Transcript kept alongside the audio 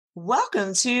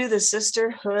Welcome to the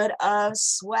Sisterhood of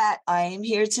Sweat. I am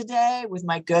here today with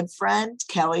my good friend,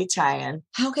 Kelley Tyan.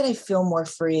 How can I feel more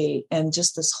free? And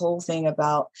just this whole thing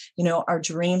about, our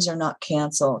dreams are not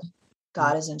canceled.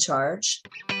 God is in charge.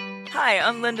 Hi,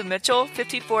 I'm Linda Mitchell,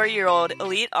 54-year-old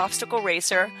elite obstacle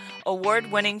racer,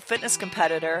 award-winning fitness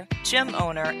competitor, gym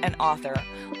owner, and author.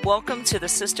 Welcome to the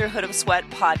Sisterhood of Sweat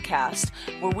podcast,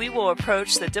 where we will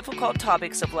approach the difficult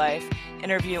topics of life,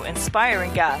 interview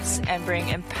inspiring guests, and bring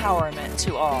empowerment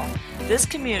to all. This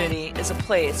community is a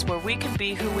place where we can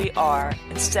be who we are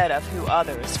instead of who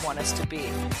others want us to be.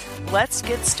 Let's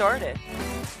get started.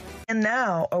 And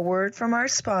now, a word from our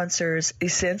sponsors,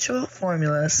 Essential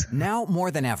Formulas. Now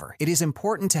more than ever, it is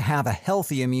important to have a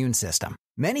healthy immune system.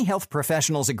 Many health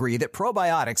professionals agree that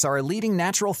probiotics are a leading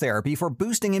natural therapy for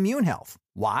boosting immune health.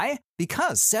 Why?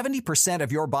 Because 70%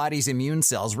 of your body's immune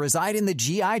cells reside in the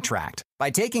GI tract. By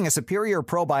taking a superior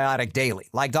probiotic daily,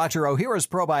 like Dr. Ohhira's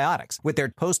probiotics, with their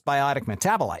postbiotic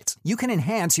metabolites, you can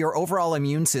enhance your overall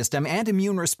immune system and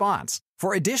immune response.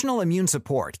 For additional immune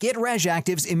support, get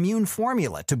RegActive's Immune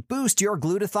Formula to boost your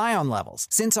glutathione levels,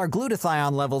 since our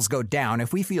glutathione levels go down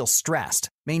if we feel stressed.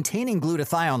 Maintaining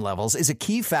glutathione levels is a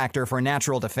key factor for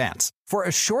natural defense. For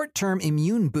a short-term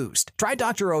immune boost, try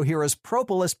Dr. Ohhira's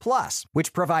Propolis Plus,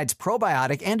 which provides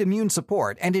probiotic and immune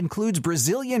support and includes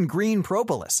Brazilian green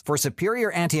propolis for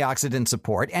superior antioxidant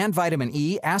support and vitamin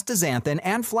E, astaxanthin,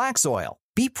 and flax oil.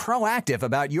 Be proactive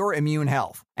about your immune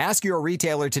health. Ask your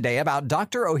retailer today about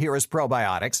Dr. Ohhira's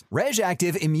probiotics,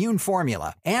 RegActive Immune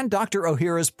Formula, and Dr.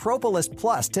 Ohhira's Propolis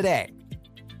Plus today.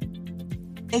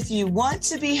 If you want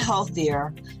to be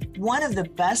healthier, one of the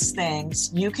best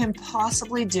things you can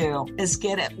possibly do is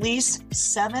get at least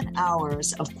 7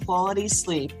 hours of quality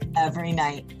sleep every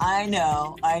night. I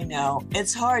know.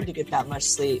 It's hard to get that much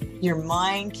sleep. Your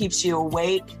mind keeps you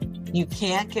awake. You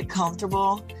can't get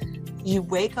comfortable. You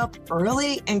wake up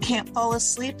early and can't fall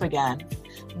asleep again.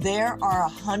 There are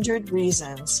 100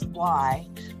 reasons why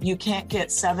you can't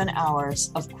get 7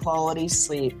 hours of quality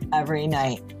sleep every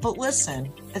night. But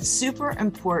listen, it's super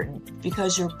important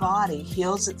because your body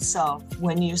heals itself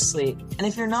when you sleep. And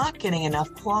if you're not getting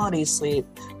enough quality sleep,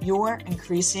 you're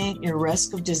increasing your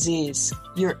risk of disease.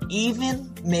 You're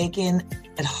even making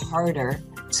it harder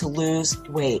to lose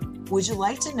weight. Would you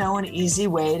like to know an easy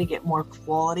way to get more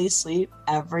quality sleep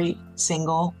every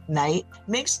single night?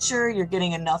 Make sure you're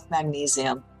getting enough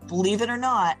magnesium. Believe it or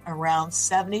not, around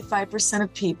 75%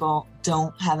 of people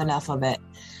don't have enough of it,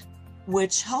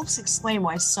 which helps explain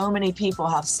why so many people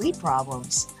have sleep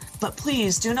problems. But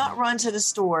please do not run to the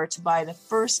store to buy the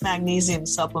first magnesium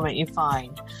supplement you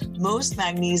find. Most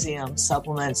magnesium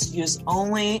supplements use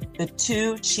only the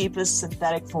 2 cheapest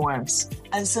synthetic forms.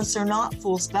 And since they're not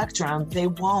full spectrum, they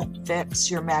won't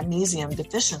fix your magnesium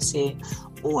deficiency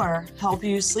or help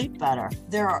you sleep better.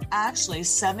 There are actually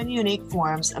 7 unique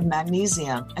forms of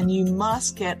magnesium, and you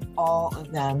must get all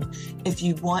of them if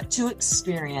you want to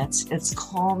experience its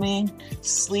calming,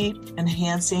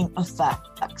 sleep-enhancing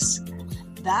effects.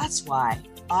 That's why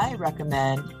I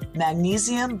recommend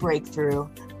Magnesium Breakthrough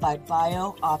by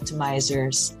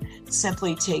BioOptimizers.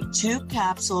 Simply take 2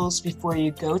 capsules before you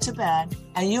go to bed,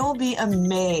 and you'll be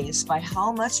amazed by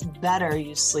how much better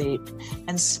you sleep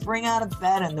and spring out of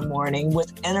bed in the morning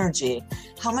with energy,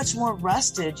 how much more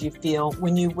rested you feel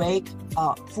when you wake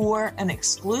up. For an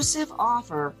exclusive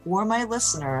offer for my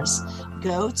listeners,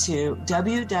 go to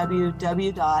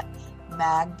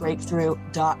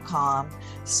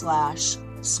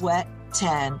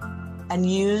www.magbreakthrough.com/sweat10 and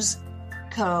use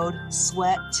code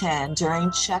SWEAT10 during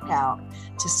checkout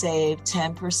to save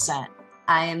 10%.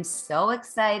 I am so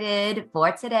excited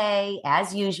for today,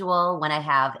 as usual, when I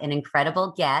have an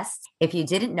incredible guest. If you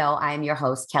didn't know, I am your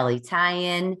host, Kelley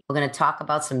Tyan. We're going to talk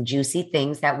about some juicy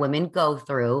things that women go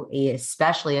through,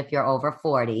 especially if you're over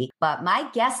 40. But my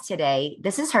guest today,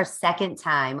 this is her second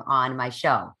time on my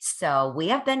show. So we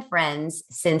have been friends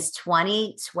since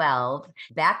 2012,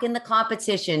 back in the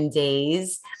competition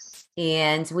days.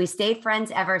 And we stayed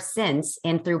friends ever since.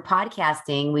 And through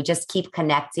podcasting, we just keep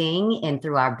connecting, and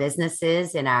through our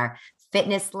businesses and our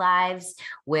fitness lives,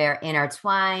 we're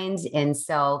intertwined. And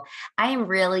so I am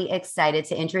really excited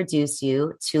to introduce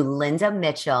you to Linda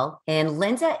Mitchell. And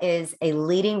Linda is a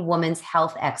leading women's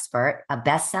health expert, a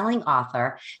best-selling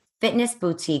author, fitness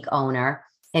boutique owner,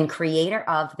 and creator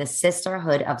of the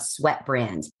Sisterhood of Sweat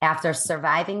brand. After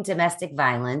surviving domestic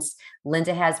violence,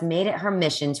 Linda has made it her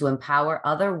mission to empower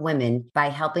other women by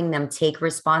helping them take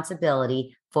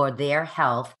responsibility for their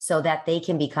health so that they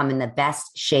can become in the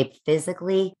best shape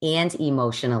physically and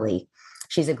emotionally.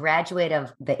 She's a graduate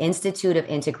of the Institute of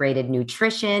Integrated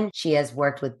Nutrition. She has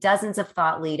worked with dozens of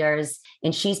thought leaders,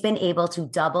 and she's been able to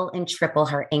double and triple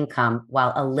her income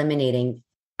while eliminating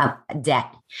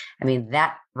debt. I mean,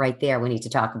 that right there we need to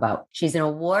talk about. She's an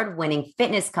award-winning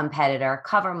fitness competitor,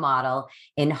 cover model,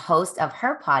 and host of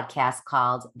her podcast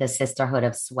called The Sisterhood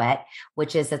of Sweat,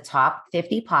 which is a top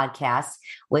 50 podcast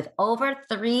with over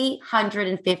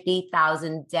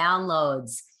 350,000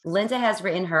 downloads. Linda has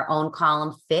written her own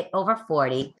column, Fit Over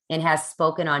 40, and has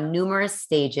spoken on numerous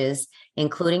stages,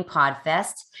 including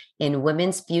Podfest, in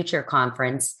Women's Future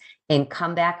Conference, and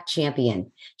Comeback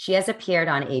Champion. She has appeared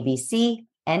on ABC,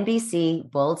 NBC,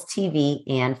 Bold TV,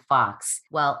 and Fox.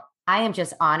 Well, I am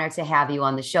just honored to have you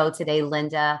on the show today,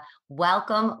 Linda.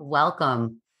 Welcome,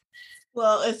 welcome.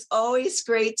 Well, it's always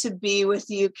great to be with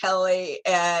you, Kelley.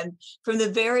 And from the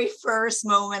very first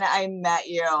moment I met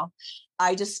you,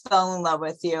 I just fell in love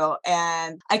with you.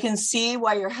 And I can see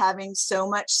why you're having so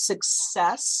much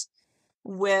success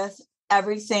with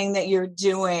everything that you're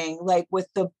doing, like with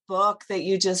the book that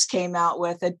you just came out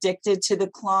with, Addicted to the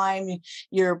Climb,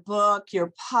 your book,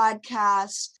 your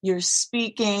podcast, your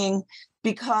speaking,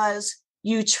 because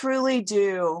you truly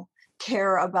do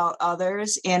care about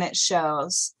others and it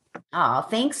shows. Oh,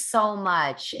 thanks so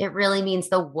much. It really means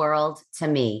the world to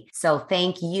me. So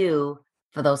thank you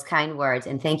for those kind words.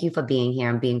 And thank you for being here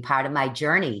and being part of my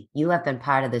journey. You have been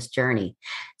part of this journey.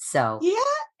 So yeah,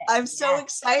 I'm so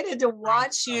excited to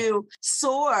watch you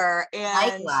soar.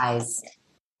 And likewise.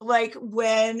 Like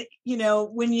when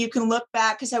you can look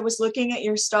back, because I was looking at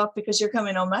your stuff because you're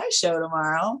coming on my show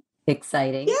tomorrow.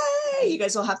 Exciting. Yay. You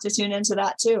guys will have to tune into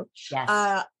that too. Yes.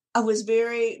 I was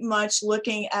very much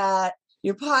looking at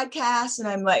your podcast and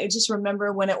I'm like, I just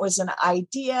remember when it was an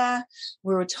idea,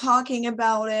 we were talking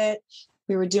about it.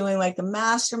 We were doing like the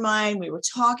mastermind. We were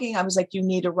talking. I was like, you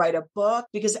need to write a book,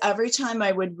 because every time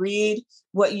I would read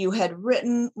what you had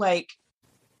written, like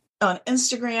on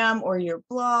Instagram or your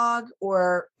blog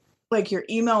or like your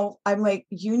email, I'm like,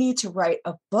 you need to write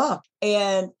a book.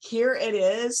 And here it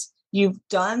is. You've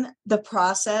done the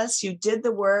process. You did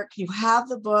the work. You have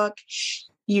the book.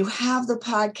 You have the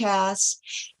podcast.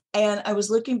 And I was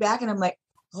looking back and I'm like,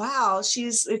 wow,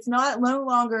 it's not no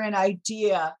longer an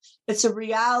idea. It's a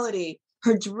reality.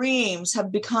 Her dreams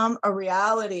have become a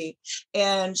reality.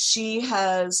 And she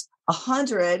has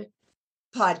 100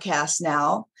 podcasts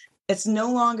now. It's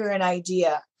no longer an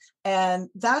idea. And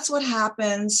that's what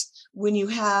happens when you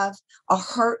have a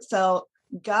heartfelt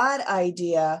God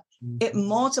idea. It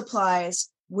multiplies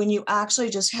when you actually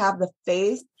just have the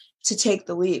faith to take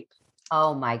the leap.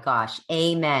 Oh my gosh.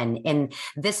 Amen. And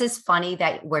this is funny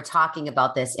that we're talking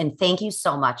about this. And thank you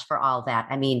so much for all that.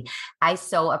 I mean, I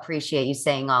so appreciate you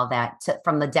saying all that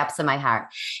from the depths of my heart,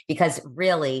 because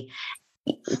really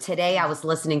today I was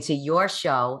listening to your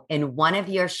show, and one of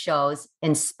your shows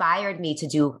inspired me to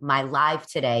do my live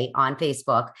today on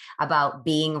Facebook about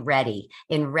being ready.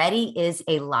 And ready is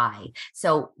a lie.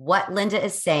 So what Linda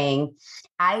is saying,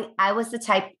 I was the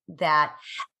type that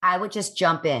I would just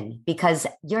jump in, because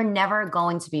you're never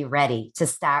going to be ready to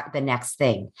start the next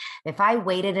thing. If I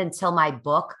waited until my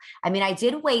book, I mean, I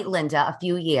did wait, Linda, a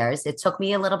few years. It took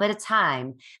me a little bit of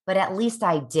time, but at least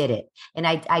I did it. And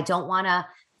I don't want to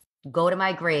go to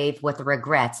my grave with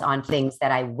regrets on things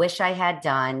that I wish I had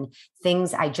done,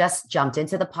 things I just jumped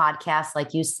into the podcast,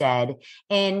 like you said.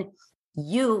 And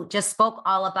you just spoke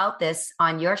all about this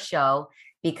on your show,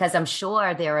 because I'm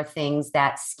sure there are things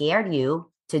that scared you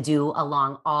to do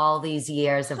along all these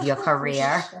years of your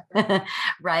career,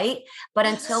 right? But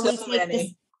until we take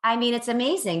this, I mean, it's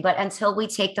amazing, but until we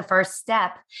take the first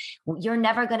step, you're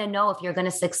never going to know if you're going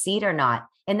to succeed or not.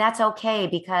 And that's okay,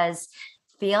 because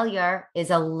failure is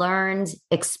a learned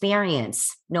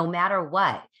experience, no matter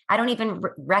what. I don't even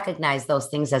recognize those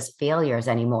things as failures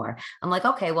anymore. I'm like,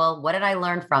 okay, well, what did I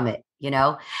learn from it?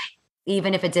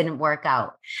 Even if it didn't work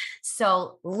out.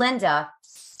 So Linda,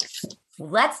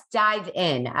 let's dive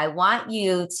in. I want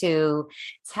you to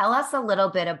tell us a little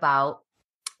bit about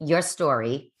your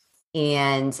story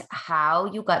and how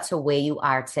you got to where you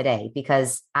are today,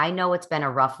 because I know it's been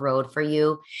a rough road for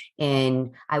you.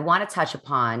 And I want to touch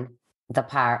upon the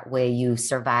part where you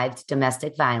survived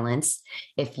domestic violence,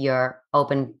 if you're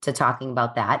open to talking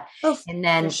about that. Oh, and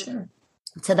then sure.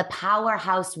 To the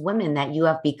powerhouse women that you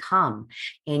have become,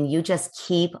 and you just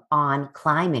keep on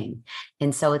climbing.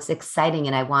 And so it's exciting.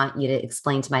 And I want you to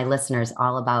explain to my listeners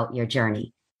all about your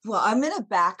journey. Well, I'm going to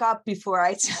back up before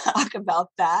I talk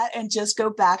about that and just go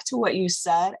back to what you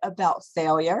said about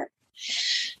failure,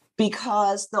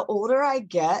 because the older I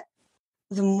get,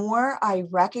 the more I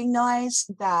recognize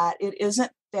that it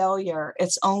isn't failure.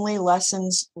 It's only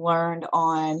lessons learned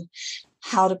on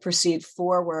how to proceed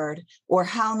forward or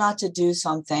how not to do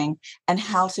something and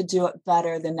how to do it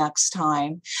better the next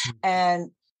time.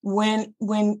 And when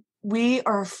we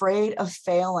are afraid of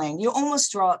failing, you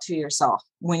almost draw it to yourself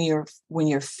when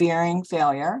you're fearing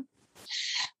failure.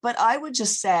 But I would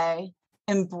just say,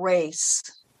 embrace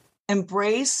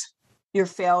your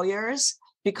failures,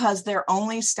 because they're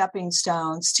only stepping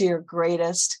stones to your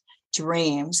greatest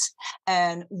dreams.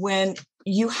 And when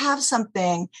you have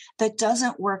something that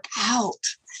doesn't work out,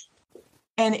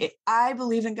 and I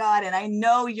believe in God, and I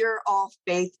know you're all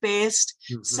faith-based.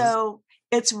 Mm-hmm. So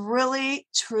it's really,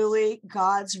 truly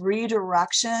God's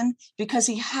redirection, because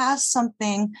he has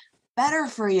something better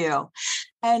for you.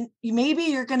 And maybe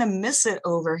you're going to miss it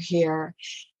over here.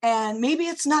 And maybe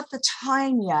it's not the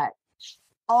time yet.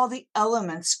 All the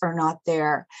elements are not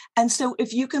there. And so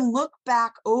if you can look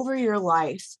back over your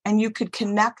life and you could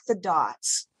connect the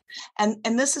dots, and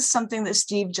this is something that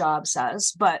Steve Jobs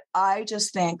says, but I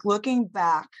just think looking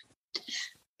back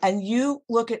and you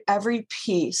look at every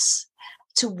piece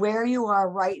to where you are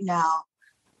right now,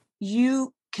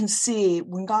 you can see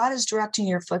when God is directing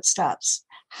your footsteps,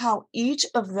 how each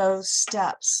of those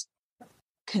steps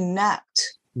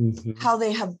connect. Mm-hmm. How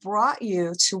they have brought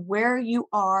you to where you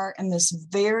are in this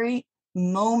very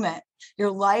moment. Your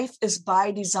life is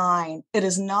by design. It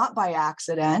is not by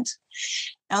accident.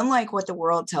 Unlike what the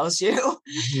world tells you,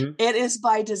 mm-hmm. It is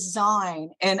by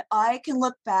design. And I can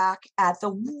look back at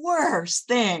the worst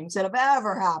things that have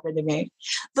ever happened to me,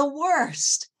 the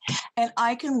worst. And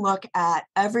I can look at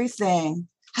everything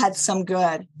had some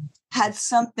good, had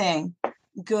something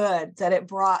good that it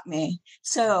brought me.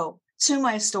 So to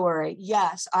my story,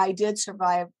 yes, I did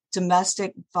survive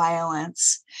domestic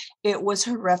violence. It was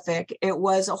horrific. It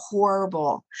was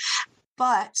horrible.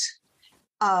 But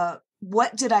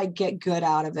what did I get good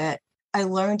out of it? I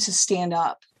learned to stand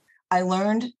up. I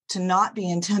learned to not be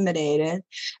intimidated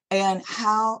and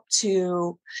how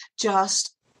to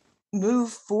just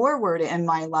move forward in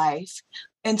my life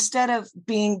instead of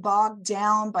being bogged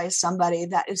down by somebody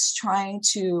that is trying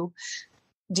to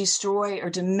destroy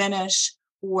or diminish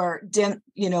or dim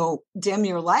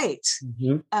your light,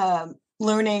 mm-hmm.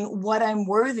 Learning what I'm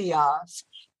worthy of.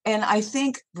 And I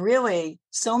think really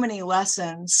so many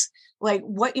lessons, like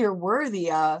what you're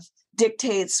worthy of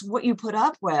dictates what you put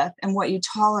up with and what you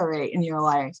tolerate in your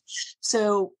life.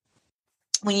 So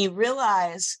when you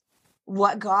realize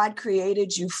what God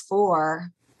created you for,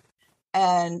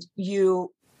 and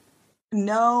you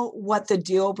know what the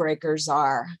deal breakers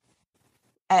are,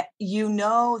 you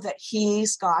know that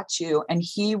he's got you and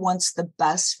he wants the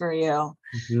best for you.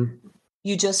 Mm-hmm.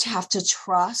 You just have to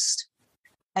trust,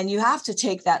 and you have to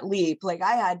take that leap. Like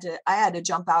I had to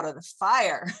jump out of the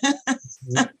fire.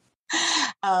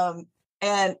 Mm-hmm.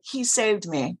 And he saved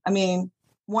me. I mean,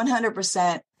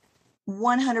 100%.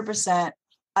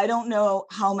 I don't know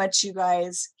how much you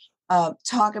guys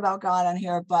talk about God on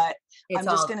here, but I'm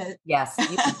just going to. Yes.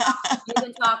 You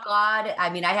can talk God. I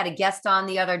mean, I had a guest on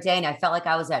the other day and I felt like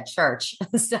I was at church.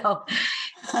 So.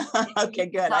 Okay,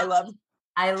 good. I love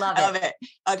it.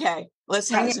 Okay. Let's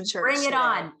have some church.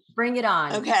 Bring it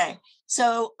on. Okay.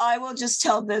 So I will just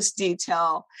tell this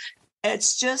detail.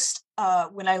 It's just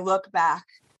when I look back,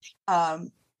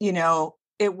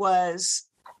 it was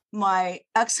my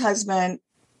ex-husband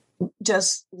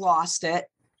just lost it.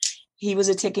 He was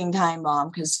a ticking time bomb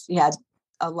because he had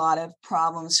a lot of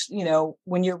problems.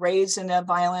 When you're raised in a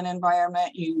violent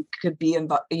environment, you could be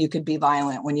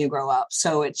violent when you grow up.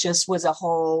 So it just was a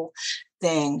whole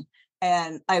thing.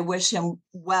 And I wish him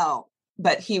well,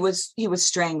 but he was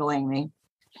strangling me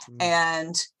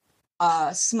and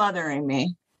smothering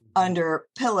me under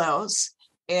pillows.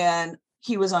 And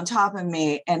he was on top of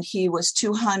me, and he was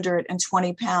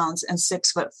 220 pounds and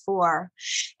 6'4",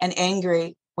 and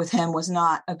angry with him was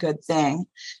not a good thing.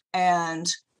 And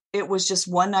it was just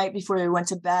one night before we went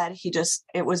to bed.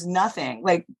 It was nothing.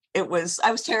 I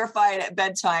was terrified at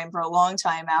bedtime for a long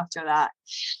time after that.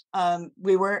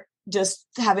 We were just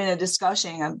having a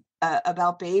discussion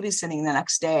about babysitting the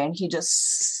next day, and he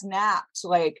just snapped.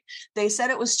 Like they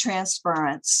said, it was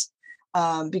transference.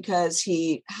 Because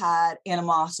he had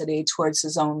animosity towards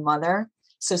his own mother.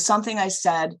 So something I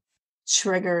said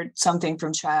triggered something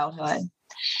from childhood.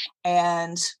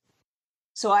 And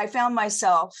so I found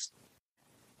myself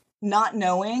not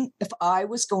knowing if I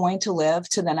was going to live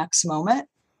to the next moment,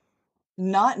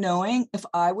 not knowing if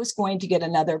I was going to get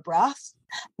another breath,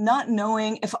 not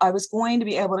knowing if I was going to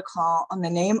be able to call on the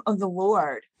name of the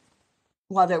Lord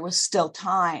while there was still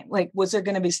time. Like, was there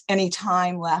going to be any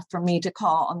time left for me to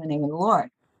call on the name of the Lord?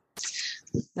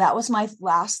 That was my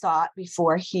last thought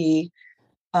before he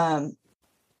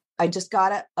I just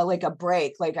got like a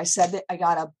break. Like I said, that I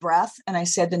got a breath and I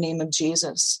said the name of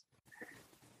Jesus.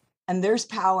 And there's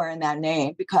power in that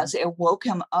name because it woke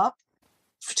him up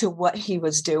to what he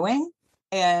was doing.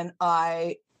 And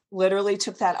I literally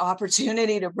took that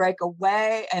opportunity to break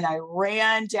away and I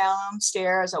ran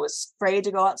downstairs. I was afraid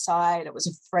to go outside. I was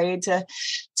afraid to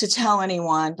tell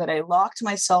anyone, but I locked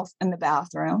myself in the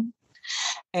bathroom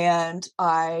and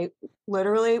I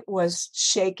literally was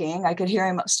shaking. I could hear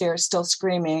him upstairs still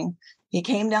screaming. He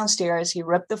came downstairs. He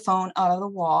ripped the phone out of the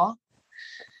wall.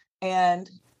 And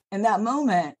in that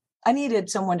moment, I needed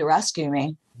someone to rescue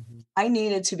me. I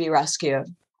needed to be rescued.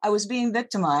 I was being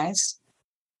victimized.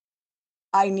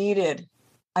 I needed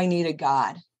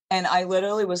God. And I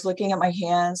literally was looking at my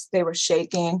hands. They were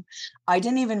shaking. I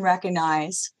didn't even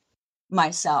recognize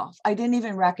myself. I didn't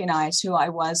even recognize who I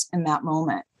was in that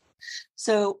moment.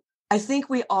 So I think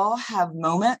we all have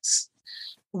moments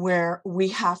where we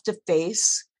have to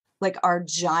face like our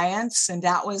giants. And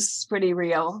that was pretty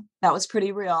real. That was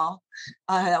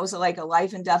like a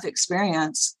life and death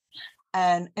experience.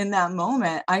 And in that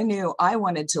moment, I knew I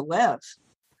wanted to live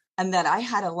and that I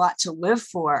had a lot to live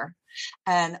for.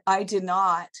 And I did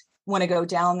not want to go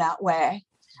down that way.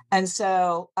 And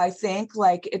so I think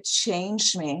like it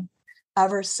changed me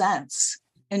ever since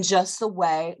in just the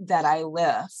way that I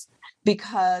live,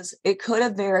 because it could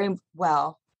have very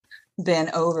well been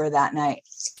over that night.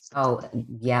 Oh,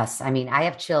 yes. I mean, I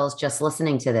have chills just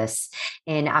listening to this,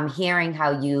 and I'm hearing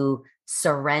how you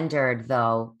surrendered,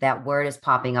 though. That word is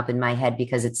popping up in my head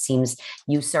because it seems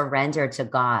you surrendered to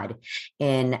God.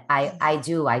 And I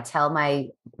tell my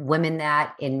women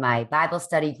that in my Bible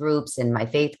study groups, in my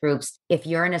faith groups, if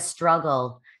you're in a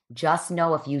struggle, just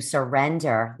know if you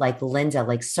surrender, like Linda,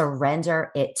 like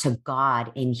surrender it to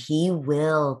God and he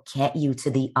will get you to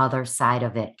the other side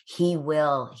of it. He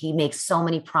will. He makes so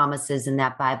many promises in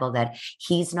that Bible that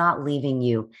he's not leaving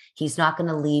you. He's not going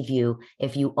to leave you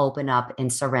if you open up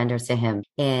and surrender to him.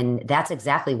 And that's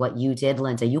exactly what you did,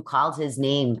 Linda. You called his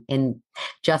name and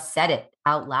just said it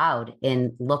out loud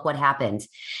and look what happened.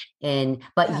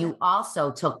 But you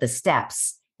also took the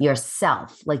steps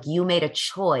yourself. Like you made a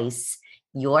choice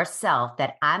yourself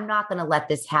that I'm not going to let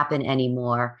this happen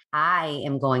anymore. I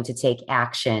am going to take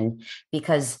action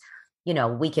because, you know,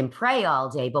 we can pray all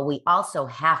day, but we also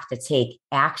have to take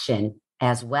action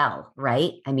as well.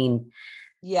 Right. I mean,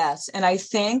 yes. And I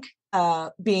think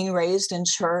being raised in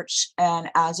church and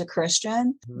as a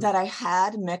Christian, that I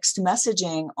had mixed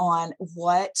messaging on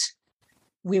what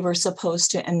we were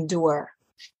supposed to endure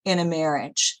in a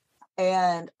marriage.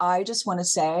 And I just want to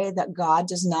say that God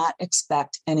does not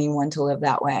expect anyone to live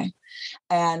that way.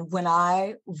 And when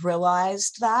I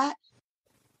realized that,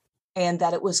 and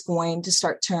that it was going to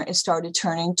it started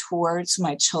turning towards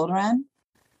my children,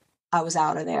 I was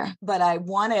out of there. But I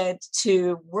wanted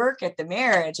to work at the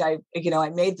marriage. I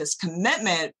made this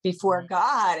commitment before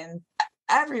God and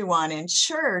everyone in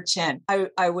church. And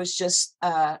I was just,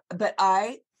 but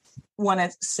I want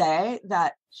to say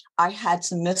that I had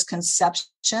some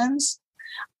misconceptions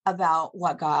about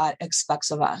what God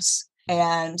expects of us.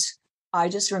 And I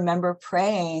just remember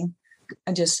praying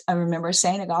I remember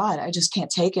saying to God, I just can't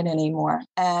take it anymore.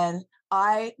 And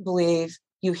I believe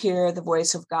you hear the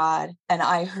voice of God. And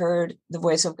I heard the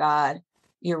voice of God.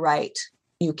 You're right.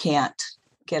 You can't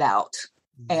get out.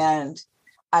 And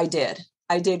I did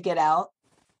get out.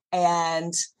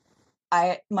 And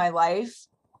my life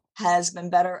has been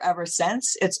better ever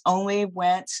since. It's only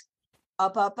went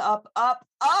up, up, up, up,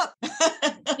 up.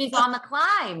 She's on the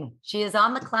climb. She is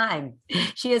on the climb.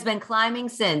 She has been climbing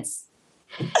since.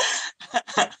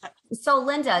 So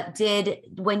Linda,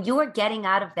 when you were getting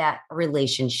out of that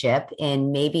relationship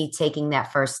and maybe taking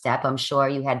that first step, I'm sure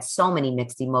you had so many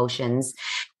mixed emotions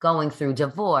going through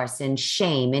divorce and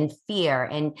shame and fear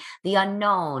and the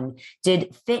unknown.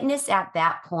 Did fitness at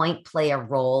that point play a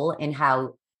role in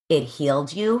how it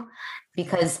healed you?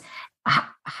 Because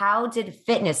how did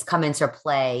fitness come into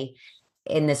play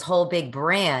in this whole big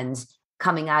brand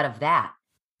coming out of that?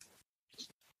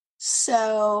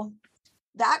 So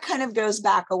that kind of goes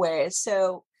back a ways.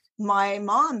 So my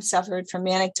mom suffered from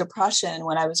manic depression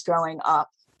when I was growing up,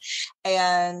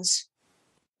 and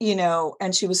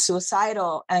she was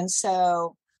suicidal. And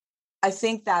so I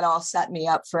think that all set me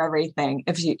up for everything.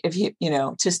 If you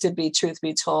just to be truth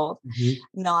be told,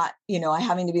 not,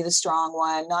 having to be the strong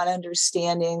one, not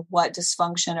understanding what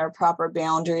dysfunction or proper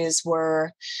boundaries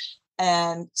were.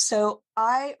 And so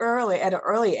at an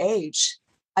early age,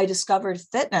 I discovered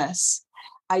fitness.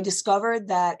 I discovered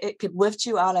that it could lift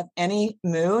you out of any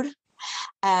mood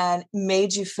and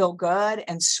made you feel good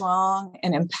and strong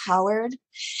and empowered.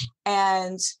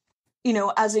 And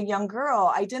as a young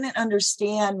girl, I didn't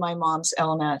understand my mom's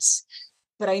illness,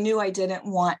 but I knew I didn't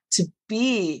want to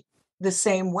be the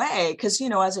same way. Because,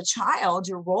 as a child,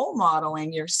 you're role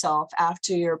modeling yourself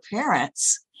after your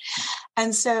parents.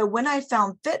 And so when I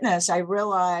found fitness, I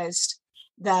realized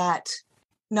that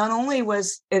not only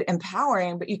was it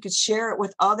empowering, but you could share it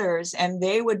with others and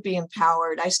they would be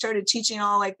empowered. I started teaching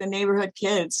all like the neighborhood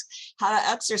kids how to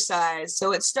exercise.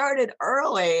 So it started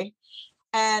early,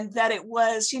 and that it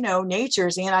was,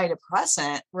 nature's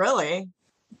antidepressant, really.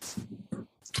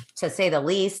 To say the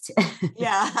least.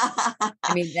 Yeah.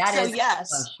 I mean, that so is yes,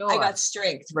 sure. I got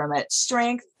strength from it.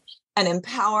 Strength and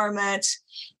empowerment.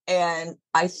 And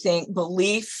I think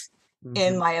belief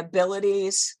in my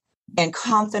abilities and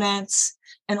confidence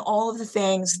and all of the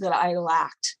things that I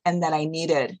lacked and that I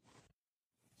needed.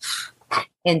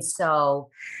 And so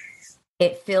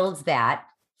it filled that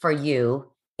for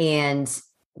you. And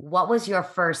what was your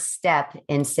first step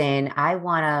in saying, I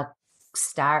want to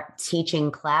start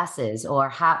teaching classes?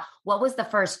 Or what was the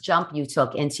first jump you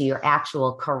took into your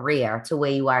actual career to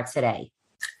where you are today?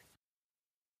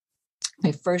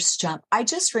 My first jump. I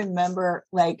just remember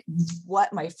like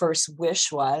what my first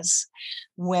wish was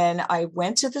when I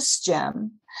went to this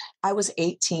gym. I was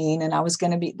 18 and I was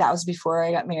going to be, that was before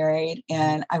I got married.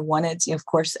 And I wanted to, of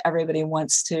course, everybody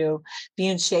wants to be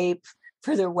in shape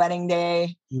for their wedding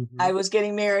day. I was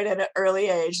getting married at an early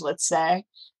age, let's say.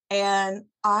 And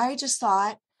I just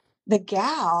thought the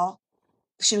gal,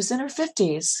 she was in her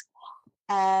 50s.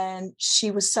 And she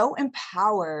was so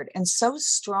empowered and so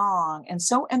strong and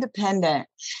so independent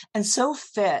and so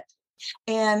fit.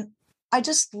 And I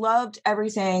just loved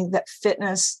everything that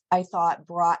fitness, I thought,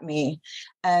 brought me.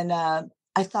 And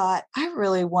I thought, I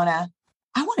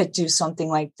want to do something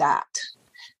like that.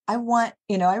 I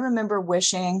remember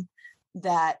wishing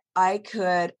that I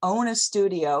could own a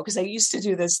studio, because I used to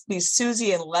do these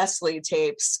Susie and Leslie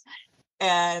tapes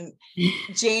and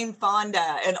Jane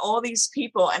Fonda and all these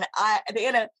people. And they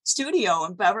had a studio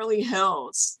in Beverly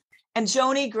Hills, and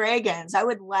Joni Greggins. I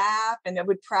would laugh and I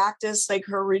would practice like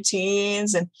her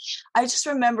routines. And I just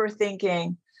remember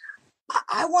thinking,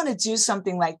 I want to do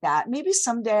something like that. Maybe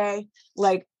someday,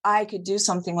 like I could do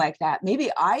something like that.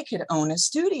 Maybe I could own a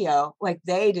studio like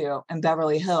they do in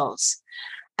Beverly Hills.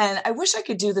 And I wish I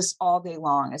could do this all day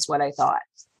long, is what I thought.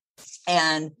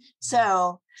 And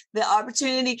so the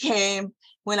opportunity came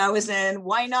when I was in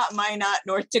Minot,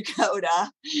 North Dakota,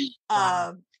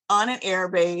 on an air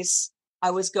base.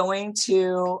 I was going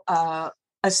to a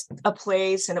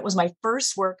place, and it was my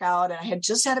first workout, and I had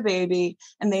just had a baby.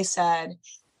 And they said,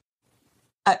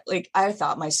 I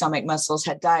thought my stomach muscles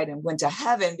had died and went to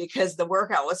heaven because the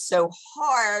workout was so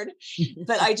hard,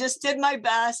 but I just did my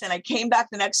best. And I came back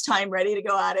the next time ready to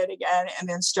go at it again. And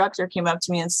the instructor came up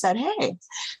to me and said, hey,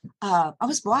 I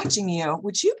was watching you.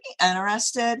 Would you be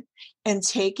interested in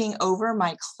taking over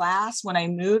my class when I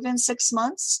move in 6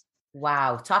 months?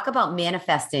 Wow. Talk about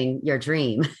manifesting your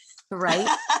dream, right?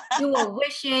 You were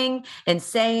wishing and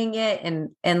saying it,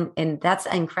 and that's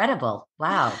incredible.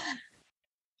 Wow.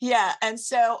 Yeah. And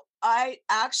so I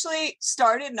actually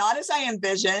started not as I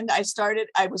envisioned. I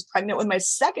was pregnant with my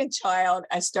second child.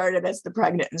 I started as the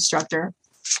pregnant instructor.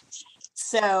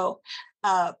 So,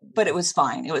 but it was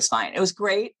fine. It was fine. It was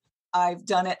great. I've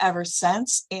done it ever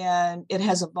since, and it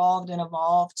has evolved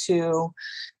to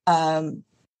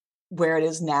where it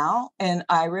is now. And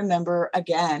I remember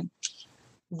again,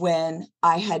 when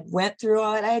I had went through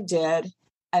what I did,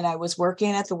 and I was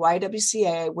working at the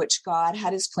YWCA, which God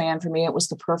had his plan for me. It was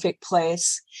the perfect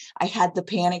place. I had the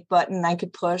panic button I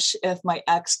could push if my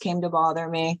ex came to bother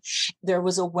me. There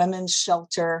was a women's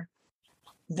shelter.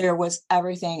 There was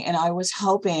everything. And I was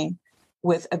helping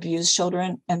with abused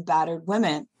children and battered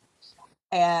women.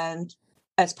 And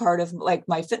as part of like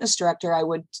my fitness director, I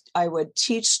would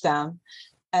teach them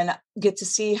and get to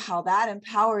see how that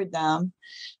empowered them.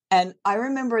 And I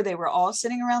remember they were all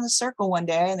sitting around the circle one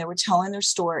day and they were telling their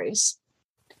stories.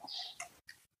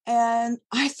 And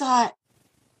I thought,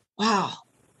 wow,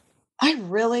 I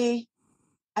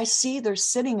see they're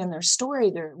sitting in their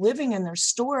story. They're living in their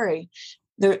story.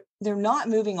 They're not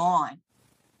moving on.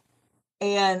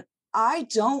 And I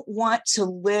don't want to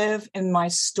live in my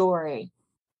story.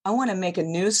 I want to make a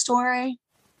new story.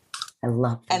 I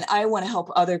love that. And I want to help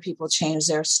other people change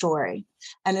their story.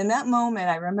 And in that moment,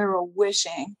 I remember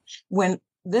wishing when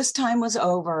this time was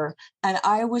over and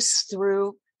I was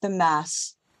through the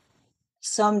mess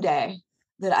someday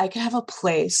that I could have a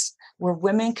place where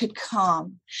women could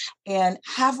come and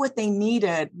have what they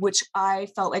needed, which I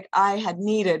felt like I had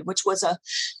needed, which was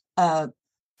a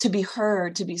to be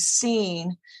heard, to be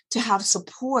seen, to have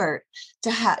support,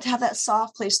 to have that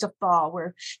soft place to fall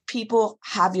where people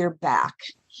have your back.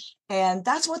 And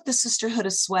that's what the Sisterhood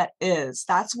of Sweat is.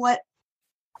 That's what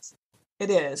it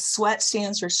is. Sweat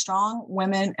stands for strong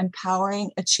women,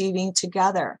 empowering, achieving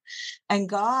together. And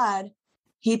God,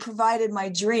 he provided my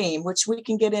dream, which we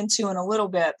can get into in a little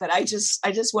bit, but I just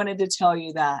wanted to tell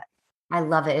you that. I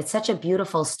love it. It's such a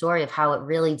beautiful story of how it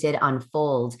really did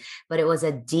unfold, but it was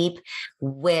a deep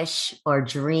wish or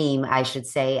dream, I should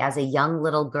say, as a young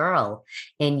little girl.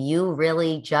 And you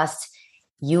really just,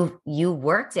 you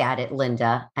worked at it,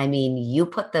 Linda. I mean, you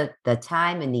put the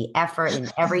time and the effort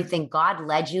and everything. God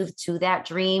led you to that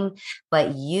dream,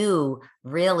 but you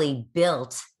really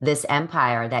built this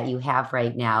empire that you have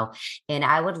right now. And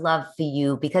I would love for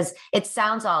you, because it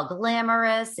sounds all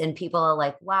glamorous and people are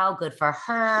like, wow, good for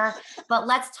her. But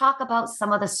let's talk about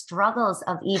some of the struggles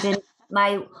of even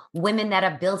my women that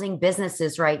are building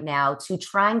businesses right now to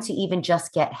trying to even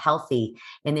just get healthy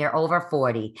and they're over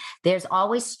 40. There's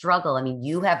always struggle. I mean,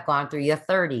 you have gone through your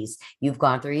 30s, you've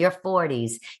gone through your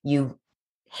 40s, you've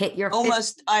hit your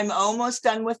I'm almost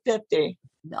done with 50.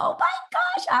 Oh my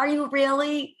gosh, are you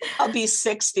really? I'll be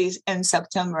 60 in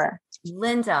September.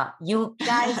 Linda, you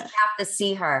guys have to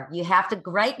see her. You have to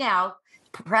right now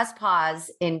press pause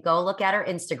and go look at her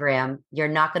Instagram. You're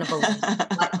not going to believe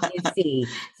what you see.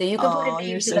 So you can put a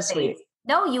name to the face.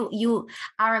 No, you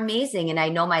are amazing. And I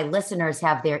know my listeners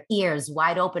have their ears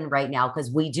wide open right now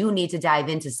because we do need to dive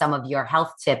into some of your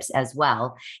health tips as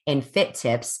well and fit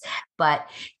tips. But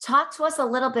talk to us a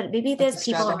little bit. Maybe there's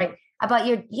people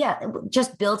about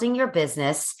just building your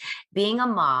business, being a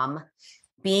mom,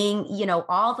 being,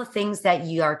 all the things that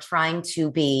you are trying to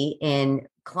be and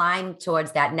climb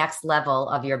towards that next level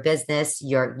of your business.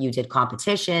 You did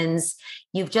competitions,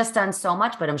 you've just done so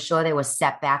much, but I'm sure there were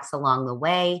setbacks along the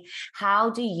way. How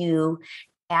do you,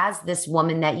 as this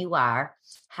woman that you are,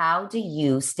 how do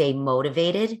you stay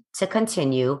motivated to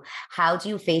continue? How do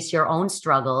you face your own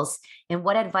struggles? And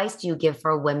what advice do you give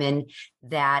for women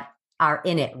that are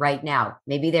in it right now?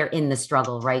 Maybe they're in the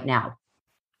struggle right now.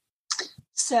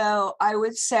 So I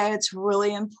would say it's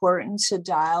really important to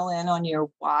dial in on your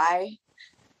why,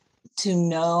 to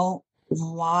know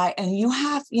why. And you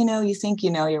have, you think you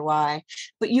know your why,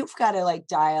 but you've got to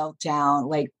dial down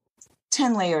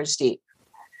 10 layers deep.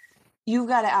 You've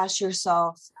got to ask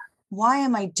yourself, why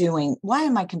am I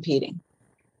competing?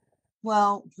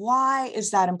 Well, why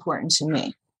is that important to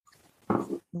me?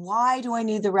 Why do I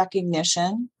need the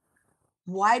recognition?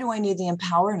 Why do I need the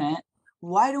empowerment?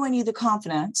 Why do I need the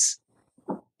confidence?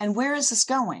 And where is this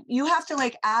going? You have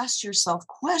to ask yourself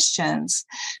questions,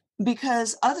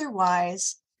 because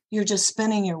otherwise you're just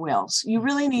spinning your wheels. You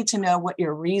really need to know what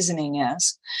your reasoning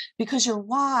is, because your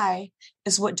why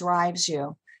is what drives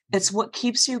you. It's what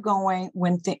keeps you going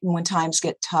when times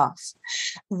get tough.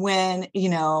 When,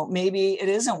 maybe it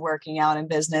isn't working out in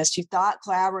business. You thought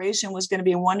collaboration was going to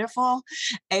be wonderful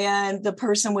and the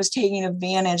person was taking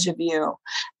advantage of you.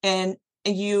 And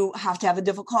you have to have a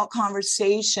difficult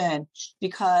conversation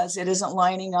because it isn't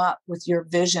lining up with your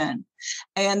vision.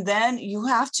 And then you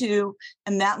have to,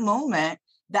 in that moment,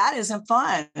 that isn't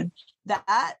fun.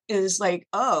 That is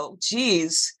oh,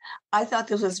 geez, I thought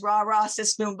this was rah, rah,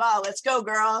 sis, boom, bah, let's go,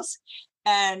 girls.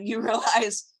 And you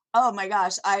realize, oh my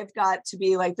gosh, I've got to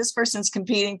be this person's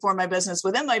competing for my business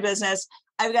within my business.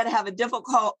 I've got to have a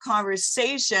difficult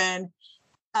conversation.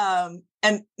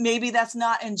 And maybe that's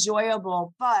not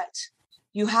enjoyable, but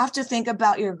you have to think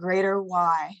about your greater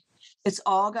why. It's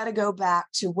all got to go back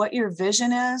to what your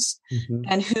vision is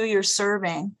and who you're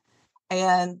serving.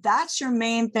 And that's your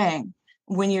main thing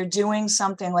when you're doing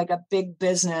something like a big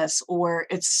business or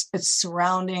it's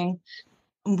surrounding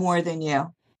more than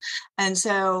you. And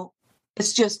so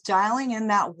it's just dialing in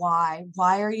that why.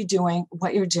 Why are you doing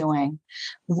what you're doing?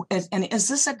 And is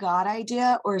this a God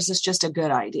idea or is this just a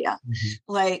good idea?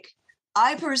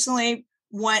 I personally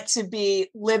want to be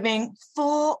living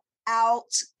full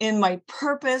out in my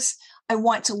purpose. I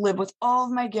want to live with all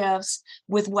of my gifts,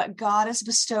 with what God has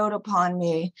bestowed upon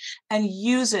me, and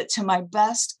use it to my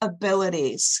best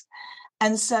abilities.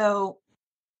 And so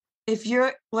if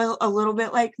you're a little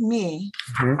bit like me,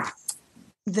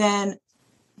 then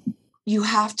you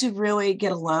have to really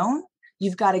get alone.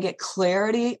 You've got to get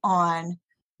clarity on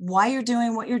why you're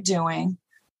doing what you're doing.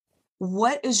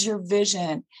 What is your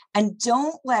vision? And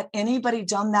don't let anybody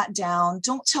dumb that down.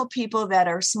 Don't tell people that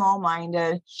are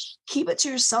small-minded. Keep it to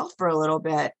yourself for a little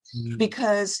bit,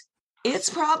 because it's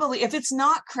probably, if it's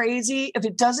not crazy, if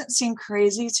it doesn't seem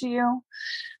crazy to you,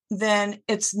 then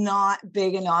it's not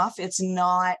big enough. It's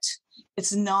not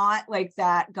It's not like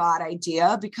that God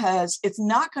idea, because it's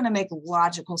not going to make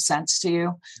logical sense to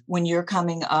you when you're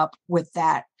coming up with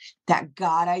that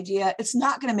God idea. It's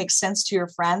not going to make sense to your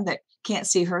friend that can't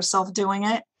see herself doing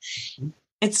it.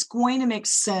 It's going to make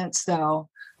sense, though,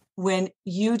 when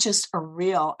you just are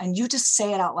real and you just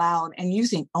say it out loud and you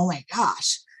think, oh my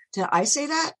gosh, did I say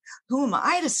that? Who am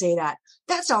I to say that?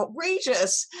 That's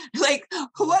outrageous. Like,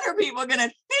 what are people going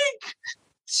to think?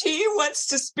 She wants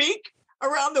to speak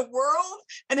around the world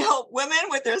and help women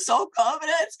with their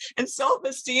self-confidence and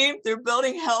self-esteem through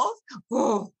building health.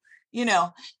 Oh,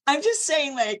 I'm just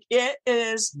saying, like, it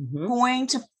is going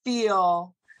to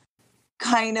feel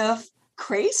kind of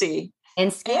crazy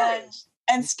and scary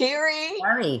and scary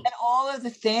and all of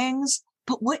the things.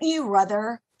 But wouldn't you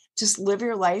rather just live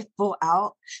your life full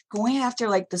out, going after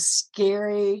like the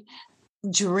scary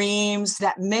dreams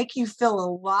that make you feel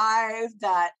alive,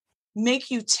 that make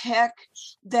you tick,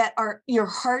 that are your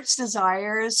heart's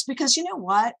desires? Because you know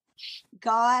what?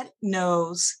 God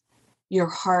knows your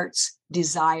heart's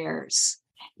desires.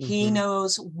 He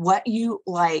knows what you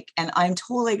like. And I'm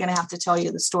totally going to have to tell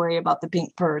you the story about the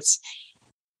pink purse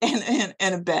in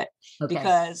a bit,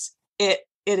 because it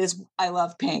is, I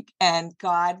love pink, and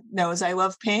God knows I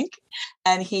love pink.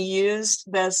 And he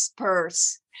used this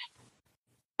purse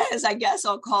as, I guess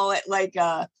I'll call it, like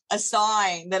a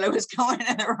sign that I was going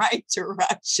in the right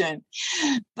direction.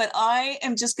 But I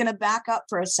am just going to back up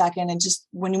for a second. And just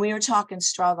when we were talking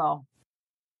struggle,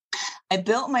 I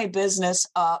built my business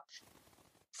up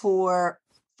for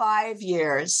 5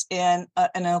 years in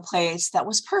a place that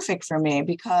was perfect for me,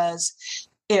 because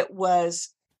it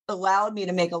allowed me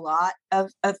to make a lot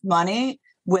of money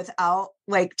without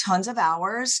like tons of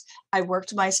hours. I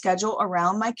worked my schedule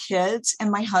around my kids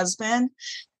and my husband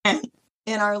and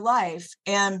in our life.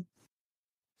 And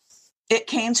it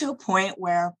came to a point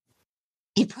where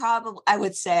I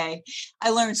would say,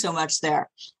 I learned so much there.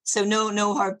 So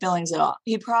no hard feelings at all.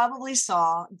 He probably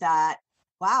saw that,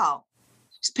 wow,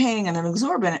 she's paying an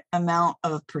exorbitant amount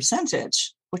of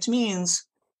percentage, which means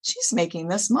she's making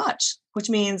this much, which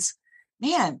means,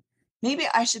 man, maybe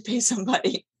I should pay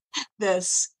somebody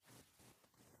this,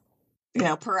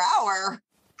 per hour,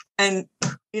 and,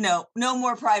 no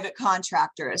more private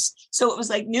contractors. So it was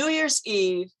like New Year's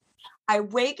Eve. I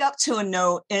wake up to a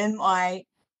note in my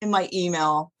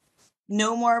email: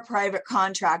 no more private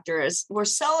contractors. We're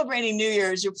celebrating New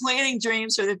Year's. You're planning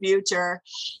dreams for the future.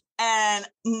 And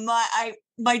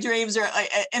my dreams are,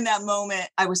 in that moment,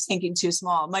 I was thinking too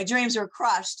small. My dreams are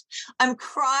crushed. I'm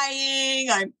crying.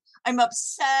 I'm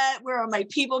upset. Where are my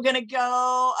people going to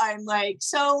go? I'm like,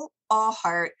 so all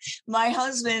heart. My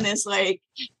husband is like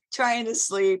trying to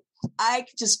sleep. I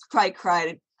just probably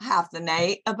cried half the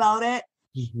night about it.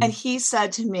 And he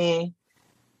said to me,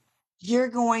 you're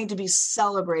going to be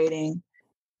celebrating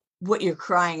what you're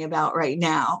crying about right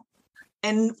now.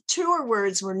 And truer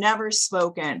words were never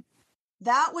spoken.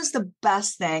 That was the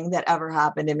best thing that ever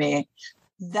happened to me.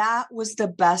 That was the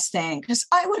best thing, because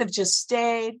I would have just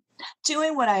stayed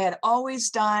doing what I had always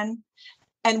done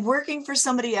and working for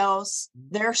somebody else,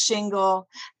 their shingle,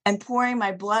 and pouring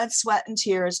my blood, sweat, and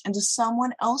tears into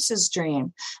someone else's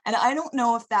dream. And I don't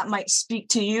know if that might speak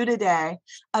to you today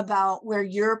about where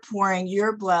you're pouring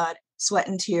your blood, sweat,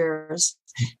 and tears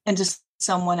into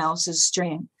someone else's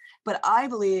dream. But I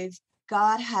believe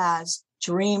God has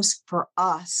dreams for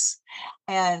us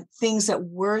and things that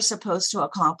we're supposed to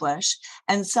accomplish.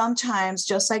 And sometimes,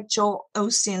 just like Joel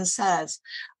Osteen says,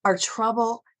 our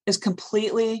trouble is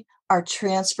completely our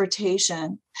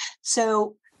transportation.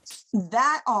 So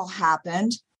that all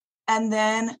happened. And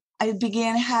then I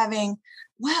began having,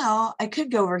 well, I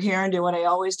could go over here and do what I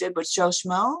always did with Joe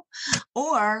Schmo,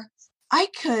 or I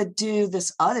could do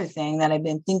this other thing that I've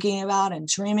been thinking about and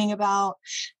dreaming about.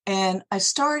 And I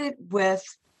started with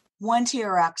one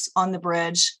TRX on the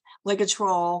bridge, like a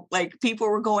troll. Like, people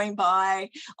were going by,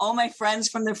 all my friends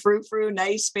from the frou-frou,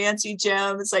 nice fancy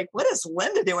gym. It's like, what is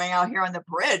Linda doing out here on the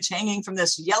bridge, hanging from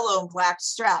this yellow and black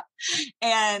strap?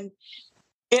 And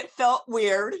it felt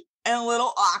weird and a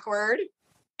little awkward.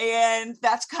 And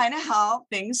that's kind of how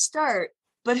things start.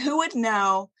 But who would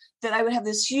know that I would have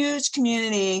this huge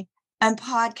community and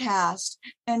podcast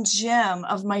and gym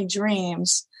of my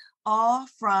dreams, all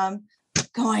from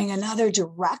going another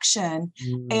direction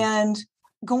and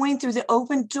going through the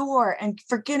open door and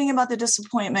forgetting about the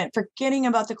disappointment, forgetting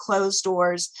about the closed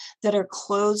doors that are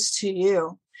closed to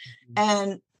you.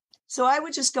 And so I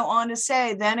would just go on to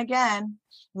say, then again,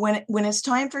 when it's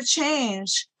time for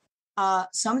change,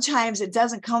 sometimes it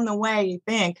doesn't come the way you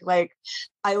think. Like,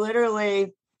 I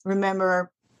literally remember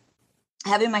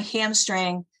having my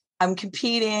hamstring. I'm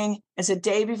competing. It's a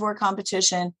day before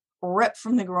competition, ripped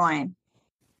from the groin.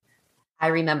 I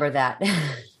remember that.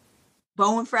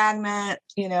 Bone fragment,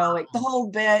 like the whole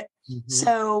bit. Mm-hmm.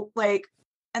 So like,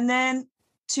 and then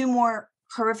 2 more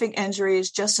horrific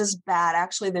injuries, just as bad.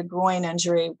 Actually, the groin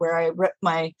injury where I ripped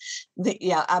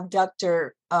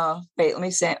abductor. Wait, let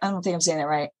me say, I don't think I'm saying it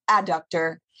right.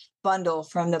 Adductor bundle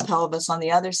from the pelvis on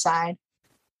the other side.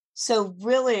 So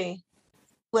really,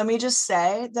 let me just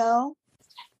say though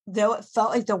it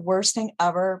felt like the worst thing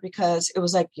ever because it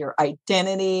was like your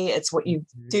identity. It's what you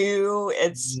do.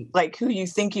 It's like who you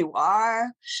think you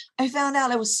are. I found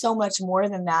out it was so much more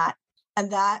than that.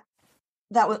 And that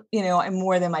was, I'm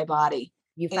more than my body.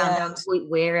 You found out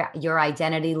where your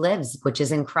identity lives, which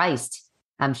is in Christ,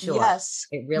 I'm sure. Yes,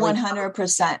 it really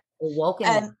 100%. Awoken.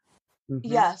 And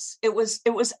yes, it was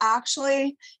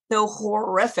actually though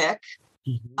horrific.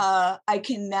 I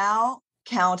can now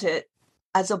count it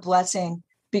as a blessing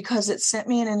because it sent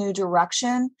me in a new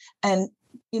direction. And,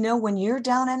 when you're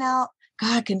down and out,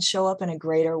 God can show up in a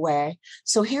greater way.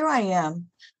 So here I am.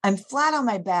 I'm flat on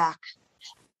my back.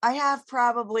 I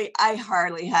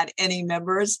hardly had any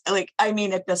members. At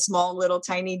the small little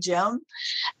tiny gym,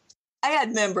 I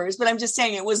had members, but I'm just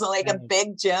saying it wasn't like a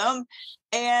big gym.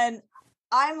 And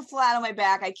I'm flat on my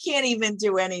back. I can't even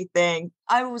do anything.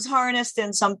 I was harnessed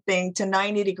in something to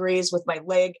 90 degrees with my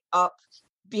leg up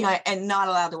behind and not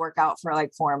allowed to work out for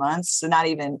like 4 months. So not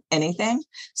even anything.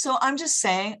 So I'm just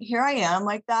saying, here I am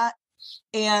like that.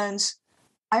 And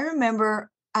I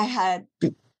remember I had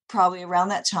probably around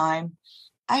that time,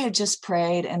 I had just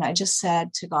prayed and I just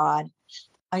said to God,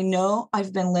 I know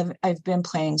I've been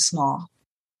playing small.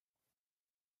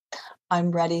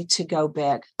 I'm ready to go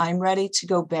big. I'm ready to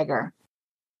go bigger.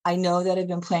 I know that I've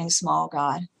been playing small,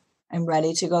 God. I'm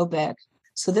ready to go big.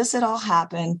 So this had all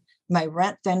happened. My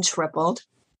rent then tripled.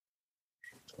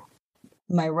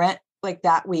 My rent like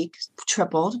that week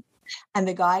tripled. And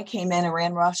the guy came in and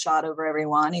ran roughshod over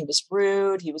everyone. He was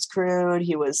rude. He was crude.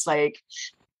 He was like,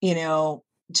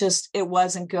 just, it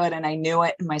wasn't good. And I knew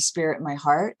it in my spirit, in my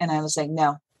heart. And I was like,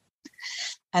 no.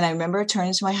 And I remember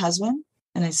turning to my husband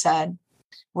and I said,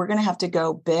 we're going to have to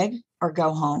go big or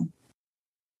go home.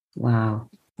 Wow.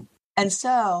 And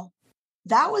so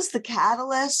that was the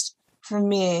catalyst for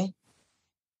me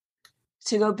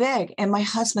to go big. And my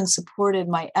husband supported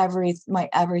my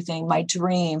everything, my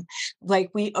dream.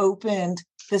 Like we opened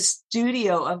the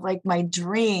studio of like my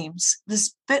dreams,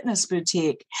 this fitness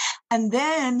boutique. And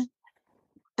then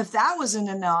if that wasn't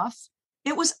enough,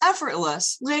 it was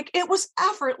effortless. Like it was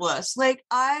effortless. Like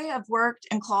I have worked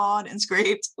and clawed and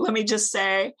scraped, let me just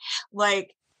say,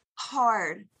 like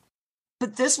hard.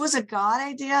 But this was a God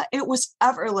idea. It was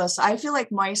effortless. I feel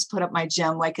like mice put up my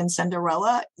gym, like in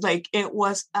Cinderella. Like it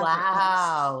was effortless.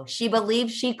 Wow. She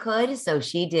believed she could, so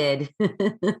she did.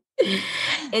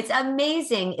 It's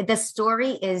amazing. The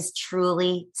story is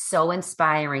truly so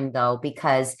inspiring, though,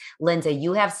 because Linda,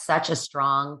 you have such a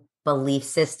strong belief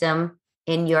system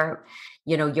in your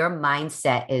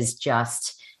mindset is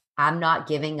just, I'm not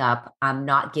giving up. I'm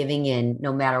not giving in.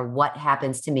 No matter what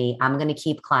happens to me, I'm going to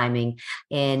keep climbing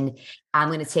and I'm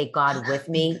going to take God with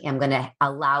me. I'm going to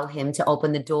allow him to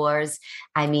open the doors.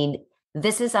 I mean,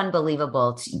 this is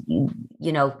unbelievable.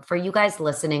 For you guys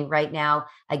listening right now,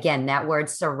 again, that word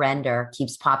surrender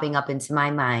keeps popping up into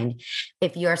my mind.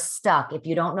 If you're stuck, if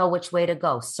you don't know which way to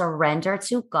go, surrender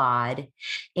to God,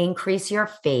 increase your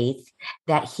faith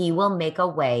that he will make a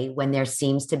way when there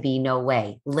seems to be no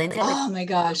way. Linda. Oh my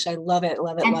gosh. I love it.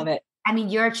 Love it. Love it. I mean,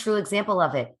 you're a true example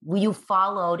of it. You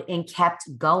followed and kept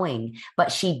going,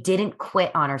 but she didn't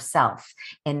quit on herself.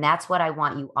 And that's what I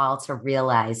want you all to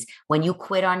realize. When you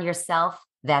quit on yourself,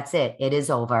 that's it. It is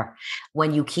over.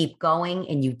 When you keep going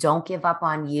and you don't give up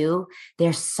on you,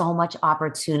 there's so much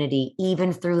opportunity,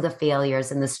 even through the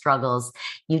failures and the struggles.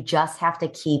 You just have to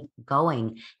keep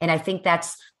going. And I think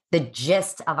that's the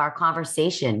gist of our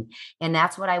conversation. And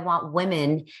that's what I want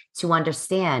women to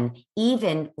understand.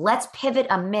 Even let's pivot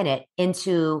a minute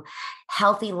into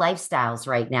healthy lifestyles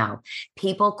right now.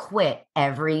 People quit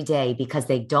every day because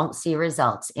they don't see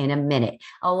results in a minute.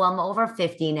 Oh, I'm over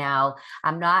 50 now.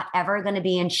 I'm not ever going to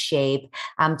be in shape.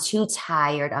 I'm too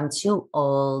tired. I'm too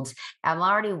old. I'm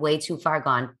already way too far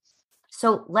gone.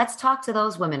 So let's talk to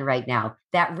those women right now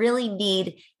that really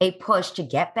need a push to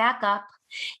get back up.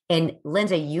 And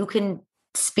Linda, you can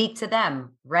speak to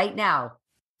them right now.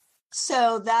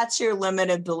 So that's your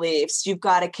limited beliefs. You've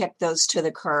got to kick those to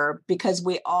the curb because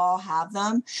we all have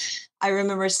them. I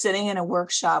remember sitting in a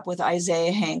workshop with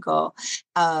Isaiah Hankel.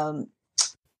 I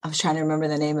was trying to remember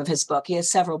the name of his book. He has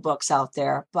several books out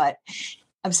there, but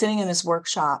I'm sitting in this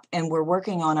workshop and we're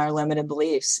working on our limited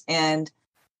beliefs. And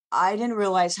I didn't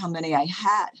realize how many I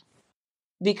had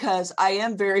because I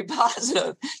am very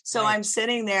positive. So right. I'm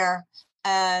sitting there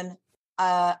And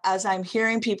as I'm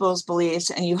hearing people's beliefs,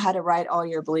 and you had to write all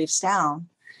your beliefs down,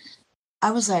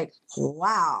 I was like,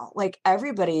 wow, like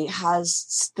everybody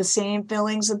has the same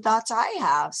feelings and thoughts I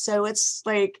have. So it's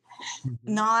like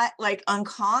not like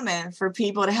uncommon for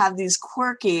people to have these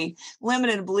quirky,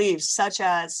 limited beliefs, such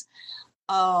as,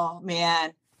 oh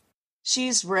man,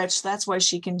 she's rich, that's why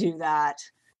she can do that.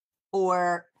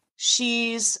 Or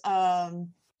she's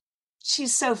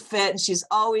so fit and she's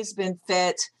always been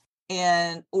fit.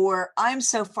 And or I'm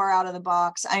so far out of the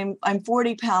box. I'm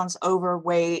 40 pounds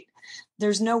overweight.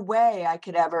 There's no way I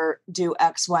could ever do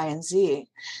X, Y, and Z.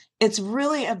 It's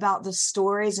really about the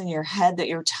stories in your head that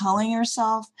you're telling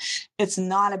yourself. It's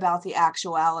not about the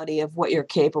actuality of what you're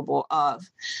capable of.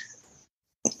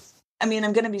 I mean,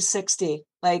 I'm going to be 60.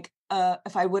 Like,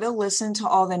 if I would have listened to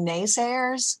all the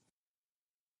naysayers,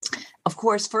 of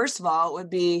course, first of all, it would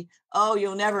be, oh,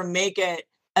 you'll never make it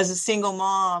as a single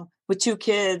mom with 2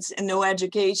 kids and no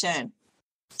education.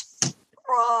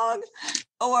 Wrong.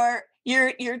 Or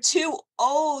you're too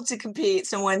old to compete.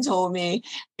 Someone told me,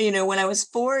 when I was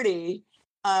 40.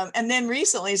 And then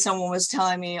recently someone was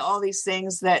telling me all these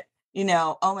things that,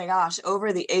 oh my gosh,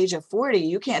 over the age of 40,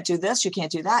 you can't do this, you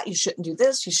can't do that, you shouldn't do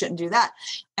this, you shouldn't do that.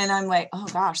 And I'm like, oh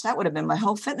gosh, that would have been my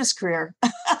whole fitness career.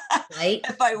 Right.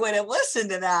 If I would have listened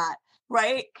to that.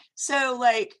 Right. So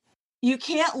like, you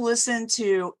can't listen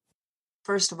to,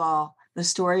 first of all, the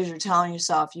stories you're telling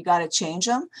yourself. You got to change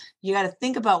them. You got to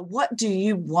think about, what do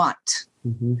you want?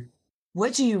 Mm-hmm.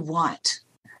 What do you want?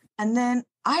 And then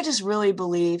I just really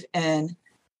believe in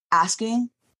asking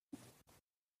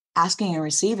and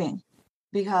receiving,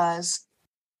 because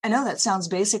I know that sounds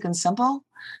basic and simple,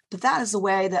 but that is the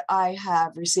way that I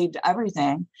have received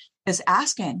everything, is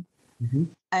asking. Mm-hmm.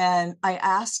 And I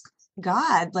ask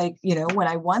God, like, when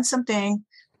I want something,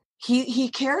 he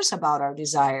cares about our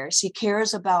desires. He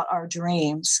cares about our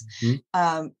dreams.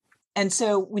 Mm-hmm. And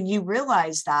so when you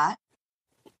realize that,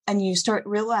 and you start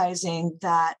realizing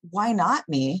that, why not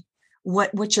me?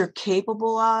 What you're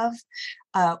capable of,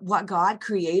 what God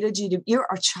created you to, you're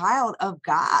a child of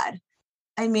God.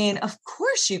 I mean, of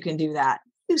course you can do that.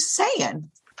 Who's saying?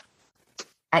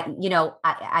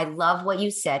 I love what you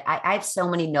said. I have so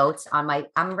many notes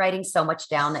I'm writing so much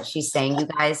down that she's saying, you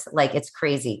guys, like, it's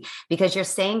crazy because you're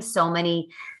saying so many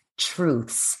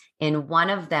truths. And one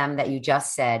of them that you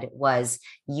just said was,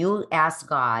 you ask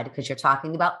God, because you're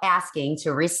talking about asking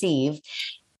to receive.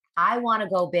 I want to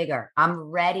go bigger. I'm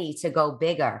ready to go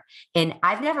bigger. And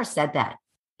I've never said that.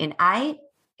 And I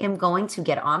am going to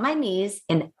get on my knees,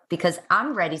 and because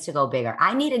I'm ready to go bigger.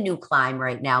 I need a new climb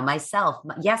right now myself.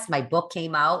 Yes, my book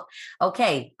came out.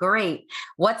 Okay, great.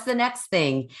 What's the next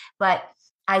thing? But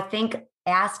I think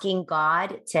asking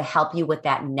God to help you with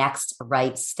that next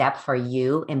right step for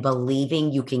you, and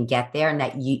believing you can get there, and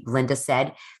that Linda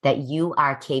said that you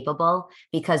are capable,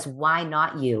 because why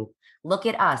not you? Look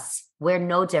at us. We're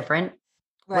no different.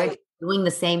 Right. We're doing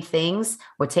the same things.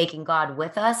 We're taking God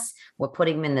with us. We're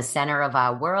putting him in the center of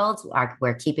our world.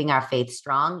 We're keeping our faith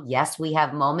strong. Yes, we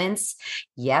have moments.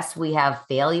 Yes, we have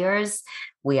failures.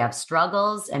 We have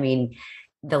struggles. I mean,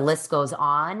 the list goes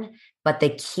on. But the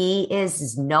key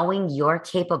is knowing you're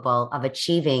capable of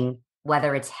achieving,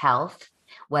 whether it's health,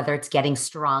 whether it's getting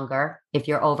stronger. If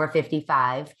you're over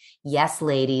 55, yes,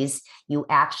 ladies, you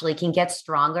actually can get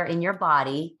stronger in your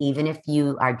body, even if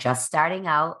you are just starting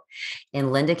out.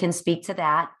 And Linda can speak to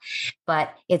that,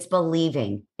 but it's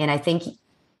believing. And I think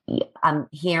I'm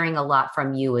hearing a lot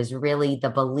from you is really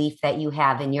the belief that you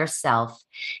have in yourself.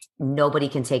 Nobody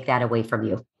can take that away from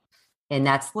you. And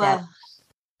that's that.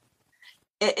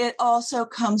 It also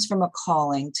comes from a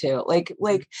calling too. Like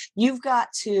you've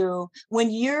got to, when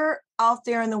you're out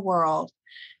there in the world,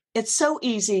 it's so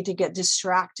easy to get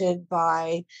distracted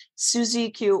by Susie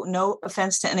Q. No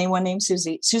offense to anyone named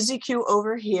Susie. Susie Q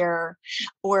over here,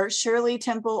 or Shirley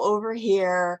Temple over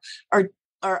here, or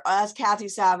as Kathy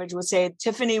Savage would say,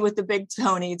 Tiffany with the big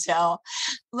ponytail.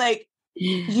 Like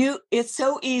it's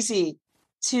so easy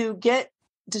to get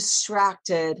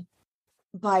distracted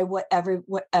by what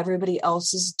everybody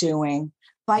else is doing,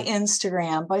 by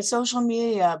Instagram, by social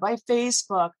media, by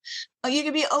Facebook. You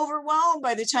can be overwhelmed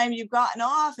by the time you've gotten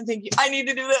off and think, I need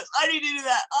to do this, I need to do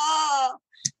that.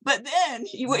 But then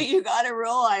what you got to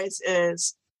realize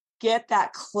is get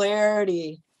that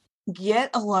clarity,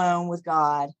 get alone with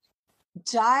God,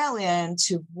 dial in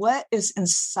to what is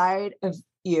inside of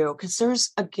you, because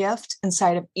there's a gift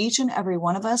inside of each and every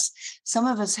one of us. Some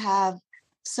of us have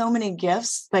so many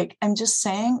gifts. Like, I'm just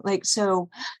saying, like, so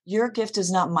your gift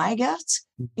is not my gift,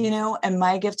 and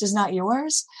my gift is not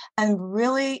yours. And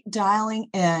really dialing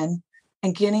in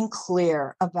and getting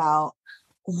clear about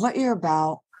what you're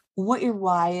about, what your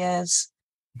why is,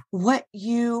 what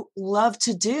you love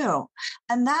to do.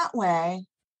 And that way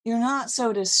you're not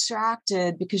so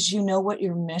distracted because you know what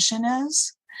your mission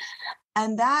is.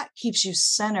 And that keeps you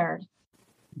centered.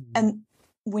 And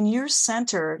when you're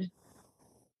centered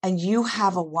and you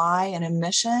have a why and a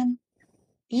mission,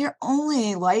 you're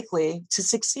only likely to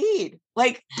succeed.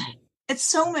 Like, it's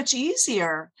so much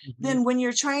easier than when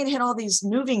you're trying to hit all these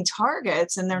moving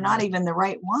targets and they're not even the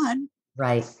right one.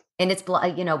 Right. And it's,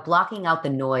 blocking out the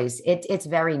noise. It's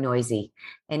very noisy.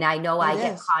 And I know I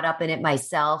get caught up in it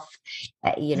myself,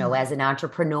 as an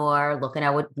entrepreneur, looking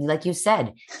at what, like you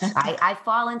said, I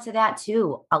fall into that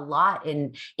too a lot,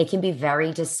 and it can be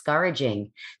very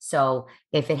discouraging. So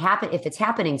if it's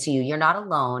happening to you, you're not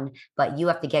alone, but you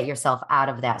have to get yourself out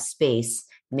of that space.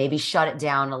 Maybe shut it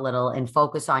down a little and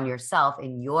focus on yourself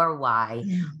and your why.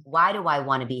 Why do I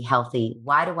want to be healthy?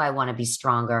 Why do I want to be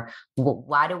stronger?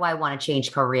 Why do I want to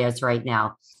change careers right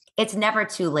now? It's never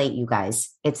too late, you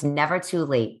guys. It's never too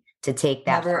late to take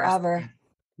that. Never, ever.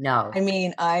 No. I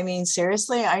mean,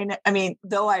 seriously, I mean,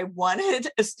 though I wanted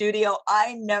a studio,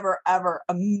 I never, ever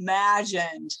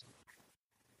imagined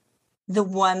the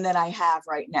one that I have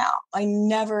right now. I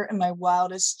never in my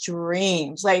wildest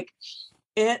dreams, like,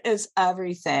 it is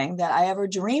everything that I ever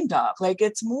dreamed of. Like,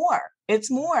 it's more.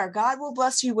 God will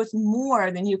bless you with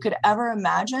more than you could ever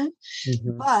imagine.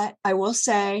 But I will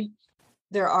say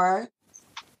there are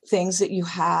things that you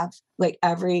have, like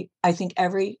every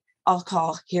I'll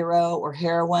call hero or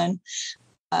heroine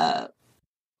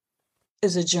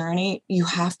is a journey. You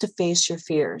have to face your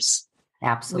fears.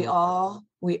 Absolutely.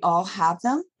 We all have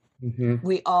them.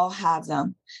 We all have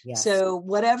them. Yes. So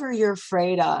whatever you're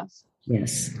afraid of,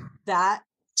 that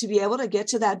to be able to get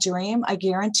to that dream, I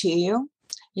guarantee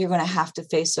you're going to have to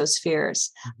face those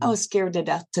fears. I was scared to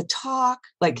death to talk.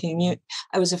 I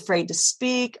was afraid to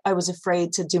speak. I was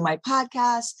afraid to do my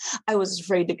podcast. I was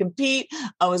afraid to compete.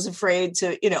 I was afraid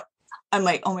to, I'm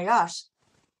like, oh my gosh,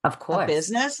 of course, a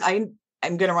business. I'm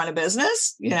going to run a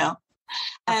business,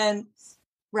 and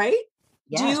right.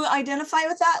 Yeah. Do you identify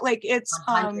with that? Like, it's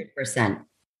 100%.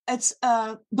 It's,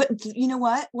 but you know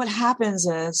what happens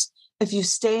is, if you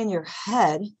stay in your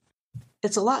head,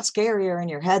 it's a lot scarier in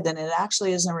your head than it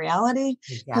actually is in reality.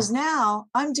 Because now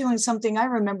I'm doing something I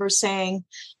remember saying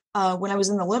when I was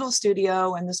in the little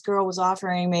studio and this girl was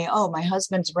offering me, oh, my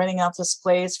husband's renting out this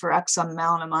place for X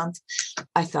amount a month.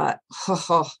 I thought,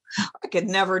 I could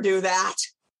never do that.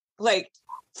 Like,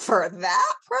 for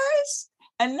that price?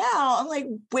 And now I'm like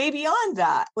way beyond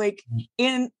that. Like,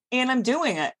 and I'm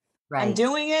doing it. Right. I'm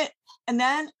doing it. And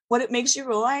then what it makes you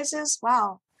realize is,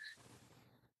 wow,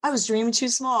 I was dreaming too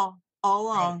small all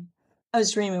along. Right. I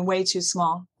was dreaming way too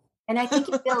small. And I think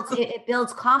it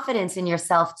builds confidence in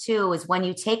yourself too, is when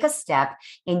you take a step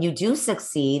and you do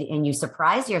succeed and you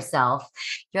surprise yourself,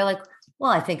 you're like,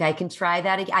 well, I think I can try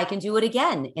that. I can do it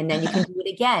again. And then you can do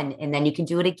it again. And then you can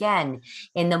do it again.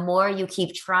 And the more you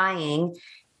keep trying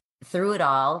through it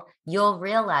all, you'll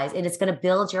realize, and it's going to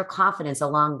build your confidence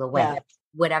along the way. Yeah.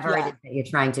 Whatever it is that you're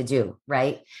trying to do,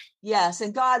 right? Yes.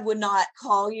 And God would not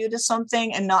call you to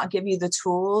something and not give you the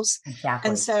tools. Exactly.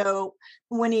 And so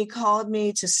when he called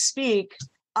me to speak,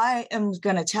 I am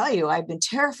going to tell you, I've been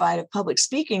terrified of public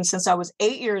speaking since I was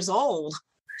 8 years old.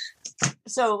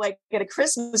 So like at a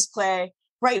Christmas play,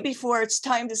 right before it's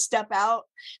time to step out,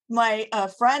 my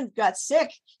friend got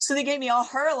sick. So they gave me all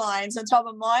her lines on top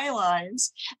of my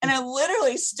lines. And I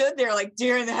literally stood there like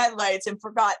deer in the headlights and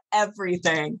forgot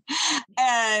everything.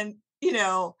 And,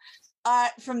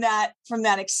 from that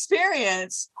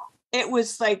experience, it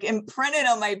was like imprinted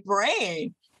on my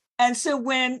brain. And so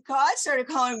when God started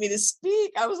calling me to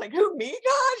speak, I was like, who, me,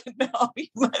 God? No, you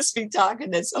must be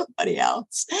talking to somebody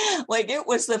else. Like, it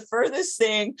was the furthest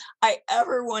thing I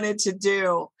ever wanted to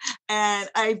do. And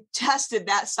I tested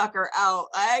that sucker out.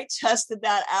 I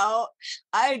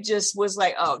just was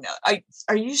like, oh no,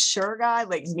 are you sure, God?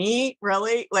 Like, me?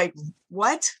 Really? Like,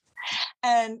 what?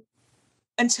 And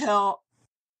until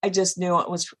I just knew it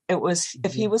was,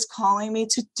 if he was calling me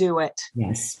to do it.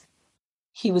 Yes.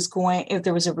 He was going, if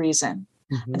there was a reason,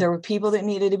 there were people that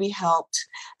needed to be helped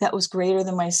that was greater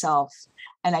than myself.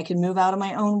 And I could move out of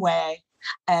my own way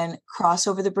and cross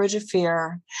over the bridge of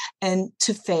fear and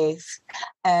to faith,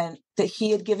 and that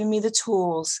he had given me the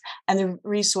tools and the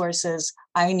resources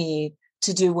I need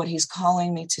to do what he's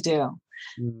calling me to do.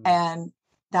 And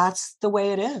that's the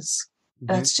way it is.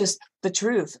 That's just the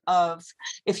truth of,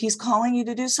 if he's calling you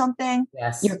to do something,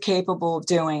 you're capable of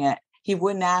doing it. He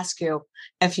wouldn't ask you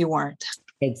if you weren't.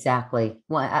 Exactly.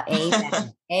 Well,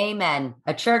 amen. Amen.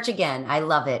 A church again. I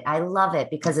love it. I love it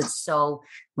because it's so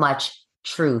much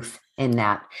truth in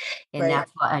that. And Right.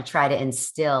 that's what I try to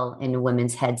instill in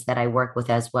women's heads that I work with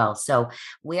as well. So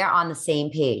we are on the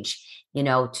same page,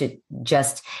 to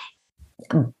just,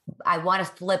 I want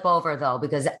to flip over though,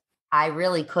 because I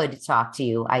really could talk to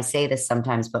you. I say this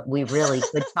sometimes, but we really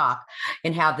could talk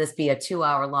and have this be a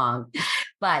 2-hour long.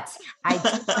 But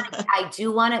I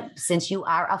do want to, since you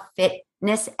are a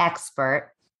fitness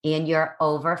expert and you're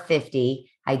over 50,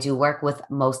 I do work with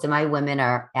most of my women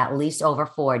are at least over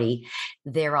 40.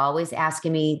 They're always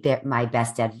asking me my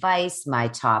best advice, my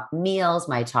top meals,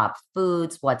 my top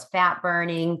foods, what's fat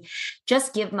burning.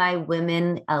 Just give my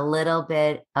women a little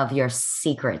bit of your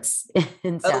secrets.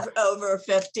 Over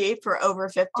 50 for over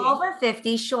 50. Over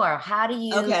 50, sure. How do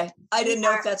you? Okay. I didn't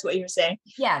know if that's what you were saying.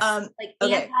 Yes.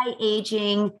 Okay.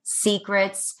 Anti-aging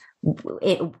secrets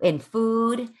in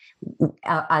food,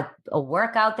 a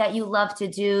workout that you love to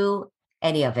do,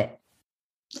 any of it.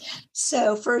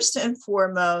 So first and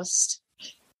foremost,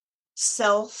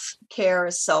 self-care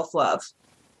is self-love.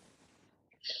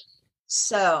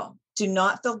 So do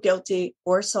not feel guilty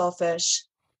or selfish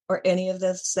or any of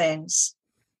those things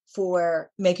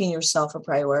for making yourself a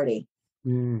priority.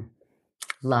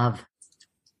 Love.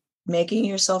 Making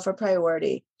yourself a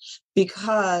priority,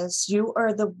 because you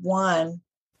are the one,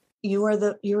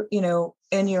 you're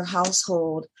in your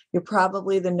household, you're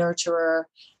probably the nurturer.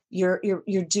 You're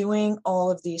doing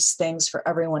all of these things for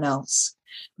everyone else.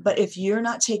 But if you're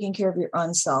not taking care of your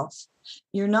own self,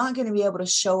 you're not going to be able to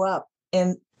show up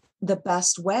in the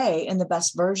best way, in the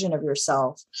best version of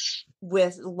yourself,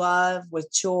 with love,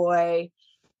 with joy.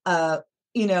 I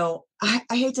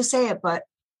hate to say it, but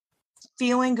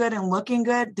feeling good and looking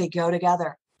good, they go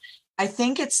together. I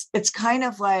think it's kind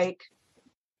of like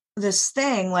this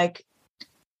thing, like,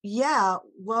 yeah,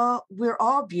 well, we're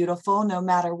all beautiful no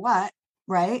matter what.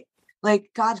 Right?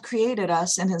 Like God created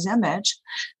us in his image.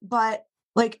 But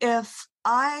like, if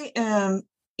I am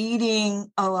eating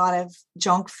a lot of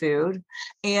junk food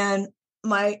and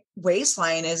my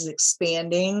waistline is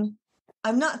expanding,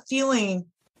 I'm not feeling,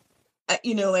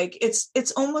 like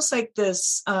it's almost like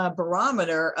this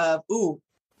barometer of,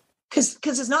 because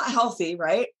it's not healthy.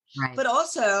 Right. But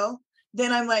also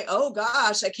then I'm like, oh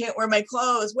gosh, I can't wear my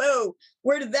clothes. Whoa,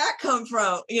 where did that come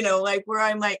from? Where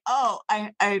I'm like, oh,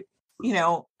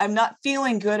 I'm not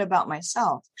feeling good about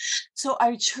myself. So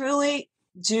I truly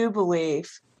do believe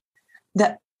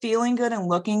that feeling good and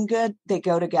looking good, they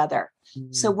go together.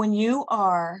 Mm-hmm. So when you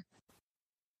are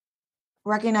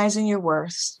recognizing your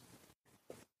worth,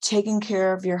 taking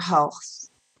care of your health,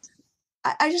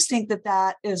 I just think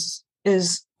that is,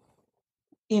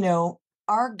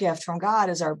 our gift from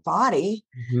God is our body.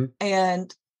 Mm-hmm.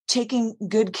 And taking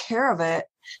good care of it.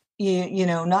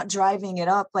 Not driving it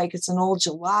up like it's an old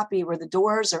jalopy where the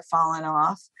doors are falling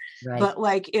off, right. But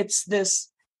like it's this,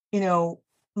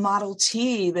 Model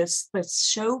T, this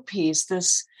showpiece,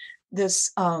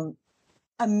 this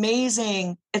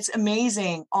amazing. It's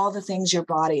amazing all the things your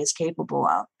body is capable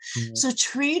of. Mm-hmm. So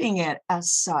treating it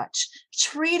as such,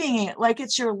 treating it like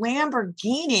it's your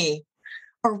Lamborghini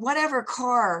or whatever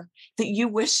car that you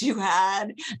wish you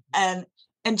had, and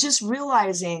just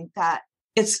realizing that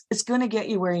it's going to get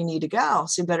you where you need to go.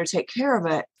 So you better take care of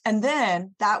it. And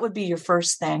then that would be your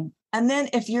first thing. And then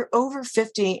if you're over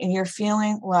 50 and you're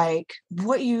feeling like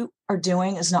what you are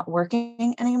doing is not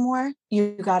working anymore,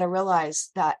 you got to realize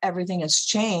that everything has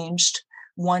changed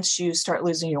once you start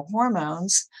losing your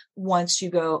hormones, once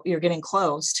you're getting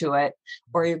close to it,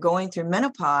 or you're going through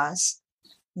menopause,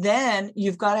 then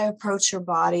you've got to approach your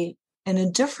body in a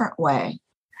different way.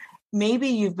 Maybe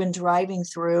you've been driving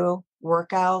through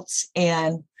workouts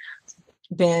and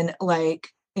been like,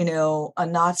 a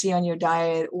Nazi on your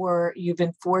diet, or you've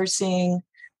been forcing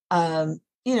like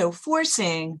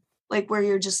where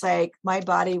you're just like, my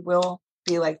body will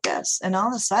be like this. And all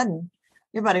of a sudden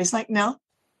your body's like, no,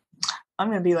 I'm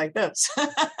going to be like this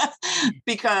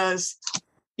because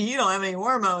you don't have any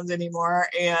hormones anymore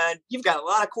and you've got a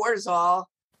lot of cortisol.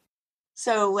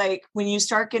 So like when you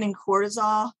start getting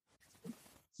cortisol,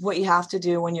 what you have to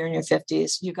do when you're in your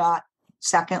 50s,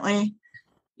 secondly,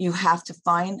 you have to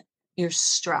find your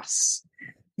stress.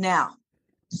 Now,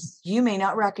 you may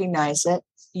not recognize it.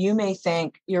 You may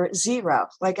think you're at zero,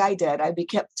 like I did. I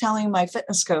kept telling my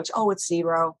fitness coach, oh, it's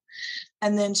zero.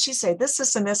 And then she said,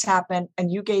 this and this happened,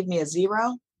 and you gave me a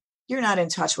zero. You're not in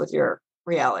touch with your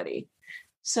reality.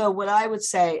 So what I would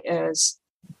say is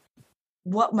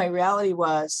what my reality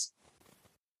was,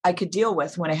 I could deal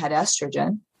with when I had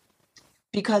estrogen,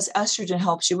 because estrogen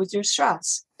helps you with your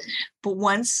stress. But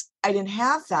once I didn't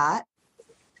have that,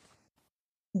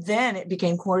 then it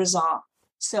became cortisol.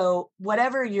 So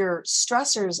whatever your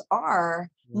stressors are,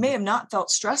 may have not felt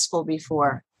stressful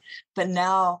before, but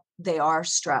now they are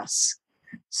stress.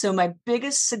 So my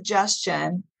biggest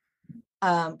suggestion,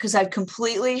 because I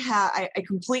completely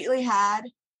had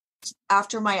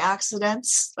after my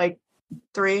accidents, like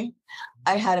 3,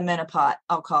 I had a menopause,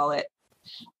 I'll call it.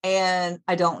 And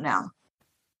I don't now,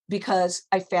 because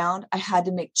I found I had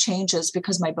to make changes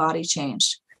because my body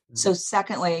changed. Mm-hmm. So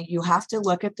secondly, you have to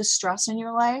look at the stress in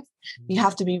your life. Mm-hmm. You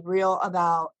have to be real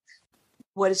about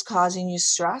what is causing you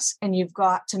stress, and you've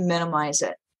got to minimize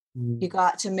it. Mm-hmm. You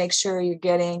got to make sure you're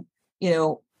getting,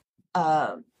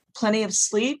 plenty of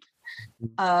sleep,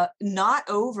 not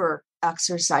over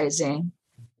exercising.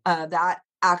 That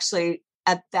actually,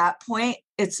 at that point,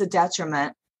 it's a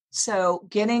detriment. So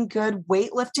getting good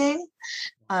weightlifting,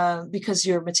 because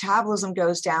your metabolism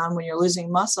goes down when you're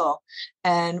losing muscle.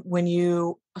 And when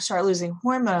you start losing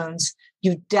hormones,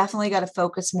 you definitely got to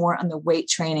focus more on the weight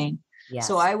training. Yes.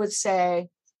 So I would say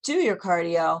do your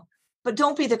cardio, but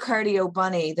don't be the cardio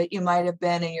bunny that you might have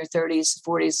been in your 30s,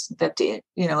 40s, 50,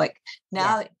 now,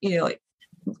 like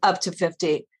up to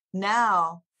 50.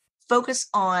 Now focus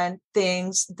on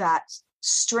things that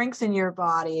strengthen your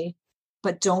body,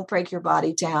 but don't break your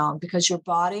body down, because your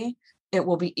body, it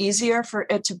will be easier for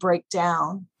it to break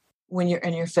down when you're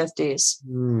in your 50s.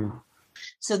 Mm.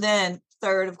 So then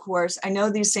third, of course, I know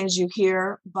these things you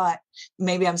hear, but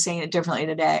maybe I'm saying it differently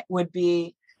today, would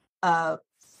be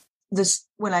this,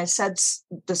 when I said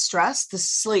the stress, the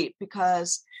sleep,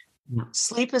 because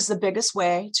sleep is the biggest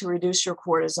way to reduce your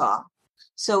cortisol.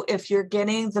 So if you're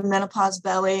getting the menopause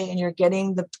belly and you're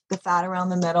getting the fat around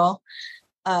the middle,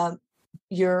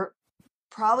 you're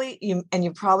probably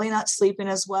not sleeping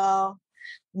as well.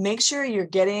 Make sure you're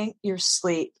getting your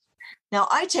sleep. Now,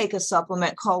 I take a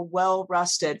supplement called Well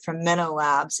Rested from Minnow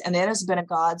Labs, and it has been a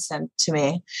godsend to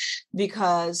me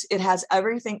because it has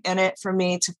everything in it for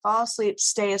me to fall asleep,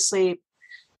 stay asleep.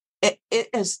 It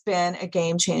has been a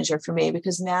game changer for me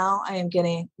because now I am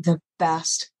getting the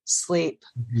best sleep.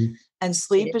 Mm-hmm. And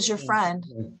sleep is your friend.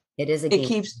 It is a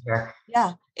game changer.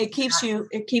 It keeps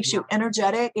you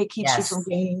energetic. It keeps you from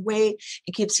gaining weight.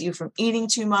 It keeps you from eating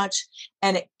too much,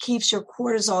 and it keeps your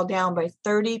cortisol down by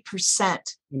 30%.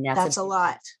 That's a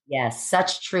lot. Yes,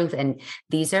 such truth. And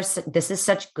this is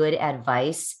such good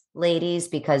advice, ladies,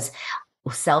 because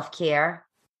self-care,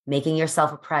 making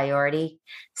yourself a priority,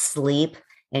 sleep,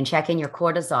 and checking your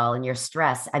cortisol and your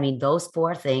stress. I mean, those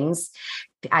 4 things,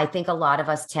 I think a lot of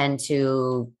us tend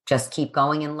to just keep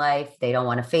going in life. They don't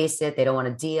want to face it. They don't want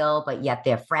to deal, but yet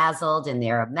they're frazzled and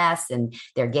they're a mess and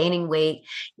they're gaining weight.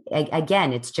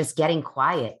 Again, it's just getting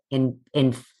quiet in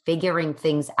figuring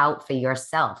things out for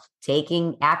yourself,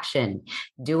 taking action,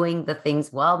 doing the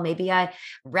things. Well, maybe I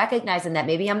recognizing that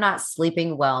maybe I'm not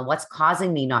sleeping well. What's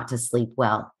causing me not to sleep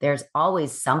well? There's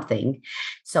always something.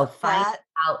 So find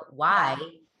out why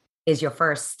is your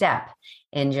first step.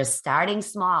 And just starting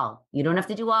small. You don't have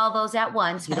to do all those at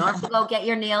once. You don't have to go get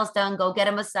your nails done, go get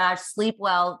a massage, sleep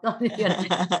well.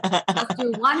 Just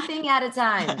do one thing at a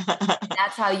time.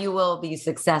 That's how you will be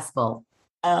successful.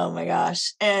 Oh my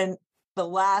gosh. And the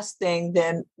last thing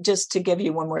then, just to give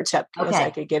you one more tip, because I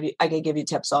could give you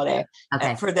tips all day.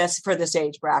 Okay. For this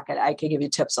age bracket, I could give you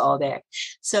tips all day.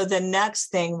 So the next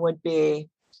thing would be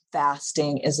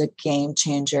fasting is a game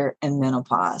changer in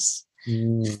menopause.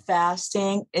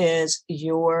 Fasting is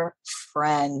your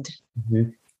friend.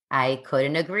 Mm-hmm. I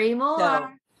couldn't agree more. So,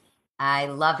 I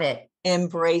love it.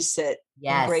 Embrace it.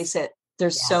 Yes. Embrace it.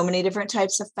 There's so many different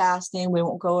types of fasting. We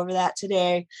won't go over that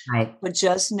today. Right. But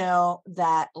just know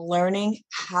that learning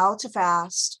how to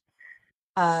fast,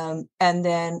 and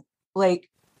then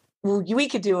we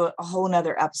could do a whole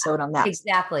nother episode on that.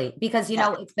 Exactly. Because,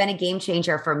 it's been a game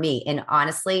changer for me. And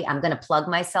honestly, I'm going to plug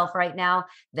myself right now.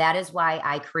 That is why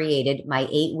I created my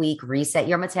 8-week Reset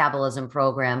Your Metabolism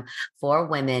program for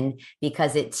women,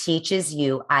 because it teaches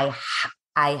you. I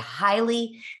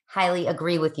highly, highly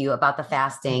agree with you about the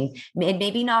fasting. And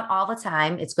maybe not all the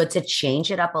time. It's good to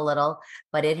change it up a little,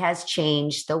 but it has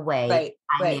changed the way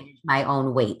I manage my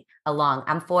own weight.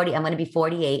 I'm 40. I'm going to be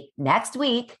 48 next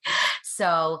week.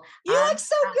 So you look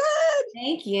so good.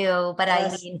 Thank you. But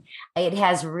yes. I mean, it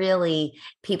has really,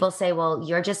 people say, well,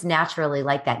 you're just naturally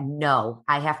like that. No,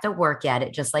 I have to work at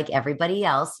it just like everybody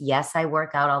else. Yes, I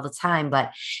work out all the time,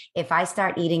 but if I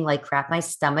start eating like crap, my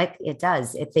stomach,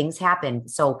 things happen.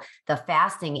 So the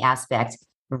fasting aspect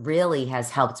really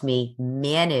has helped me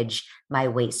manage my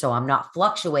weight. So I'm not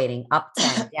fluctuating up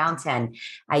 10, down 10.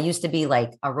 I used to be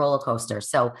like a roller coaster.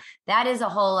 So that is a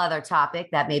whole other topic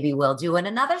that maybe we'll do in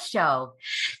another show.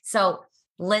 So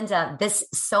Linda,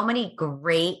 so many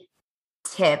great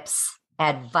tips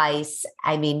advice.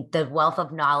 I mean, the wealth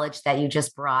of knowledge that you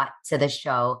just brought to the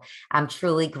show. I'm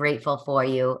truly grateful for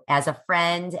you as a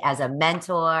friend, as a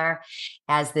mentor,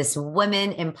 as this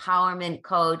women empowerment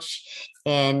coach.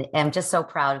 And I'm just so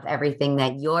proud of everything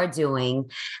that you're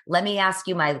doing. Let me ask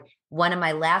you one of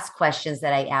my last questions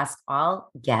that I ask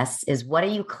all guests is, what are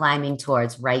you climbing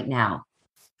towards right now?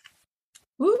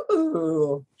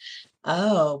 Ooh.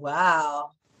 Oh,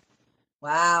 wow.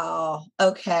 Wow.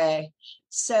 Okay.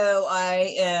 So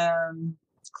I am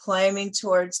climbing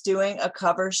towards doing a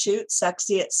cover shoot,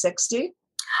 Sexy at 60.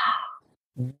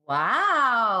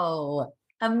 Wow.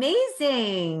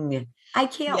 Amazing. I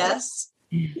can't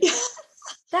wait.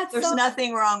 There's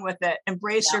nothing wrong with it.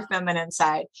 Embrace your feminine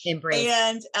side.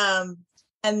 Embrace.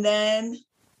 And then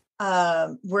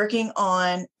working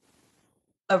on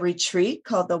a retreat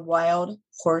called the Wild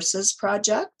Horses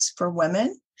Project for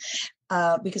women.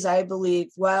 Because I believe,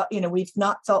 we've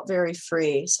not felt very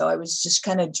free. So I was just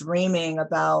kind of dreaming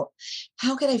about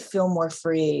how could I feel more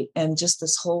free? And just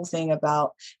this whole thing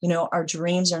about, our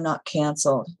dreams are not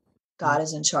canceled. God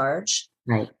is in charge.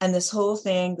 Right. And this whole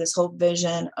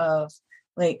vision of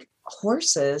like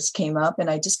horses came up, and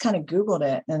I just kind of Googled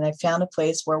it, and I found a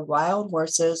place where wild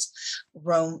horses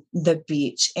roam the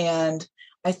beach. And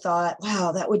I thought,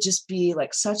 wow, that would just be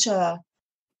like such a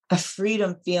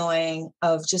freedom feeling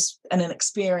of just an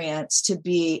experience to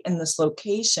be in this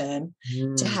location,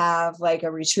 to have like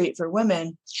a retreat for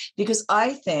women, because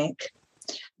I think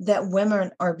that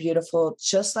women are beautiful,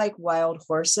 just like wild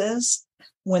horses,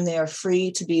 when they are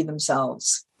free to be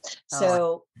themselves.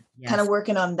 So kind of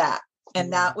working on that.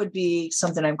 And that would be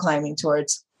something I'm climbing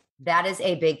towards. That is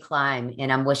a big climb, and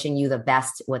I'm wishing you the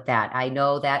best with that. I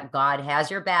know that God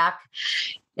has your back.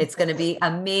 It's going to be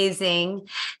amazing.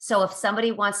 So if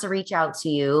somebody wants to reach out to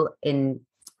you,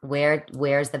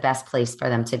 where's the best place for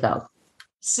them to go?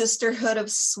 Sisterhood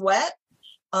of Sweat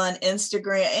on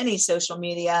Instagram, any social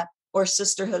media, or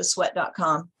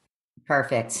sisterhoodofsweat.com.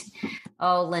 Perfect.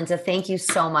 Oh, Linda, thank you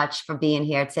so much for being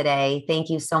here today. Thank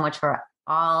you so much for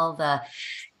all the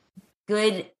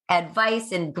good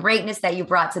advice and greatness that you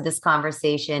brought to this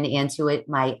conversation, and to it,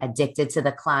 my Addicted to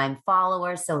the Climb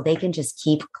followers, so they can just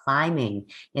keep climbing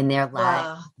in their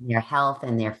lives, their health,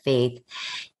 and their faith.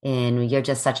 And you're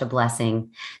just such a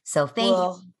blessing. So thank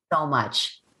you so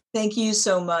much. Thank you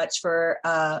so much for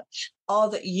all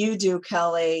that you do,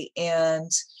 Kelley.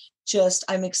 And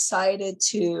I'm excited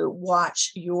to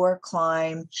watch your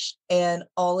climb and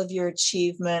all of your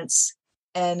achievements.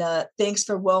 And thanks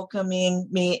for welcoming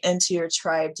me into your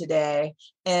tribe today.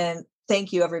 And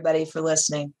thank you, everybody, for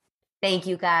listening. Thank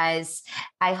you, guys.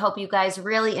 I hope you guys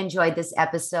really enjoyed this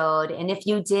episode. And if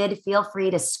you did, feel free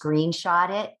to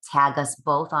screenshot it, tag us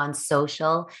both on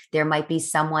social. There might be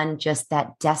someone just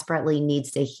that desperately needs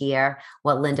to hear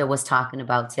what Linda was talking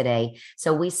about today.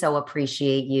 So we so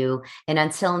appreciate you. And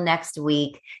until next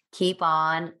week, keep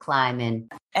on climbing.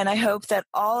 And I hope that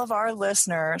all of our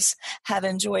listeners have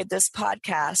enjoyed this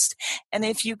podcast. And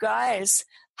if you guys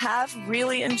have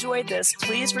really enjoyed this,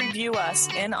 please review us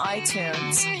in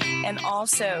iTunes, and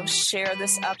also share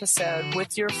this episode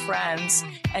with your friends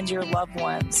and your loved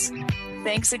ones.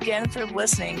 Thanks again for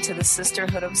listening to the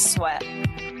Sisterhood of Sweat.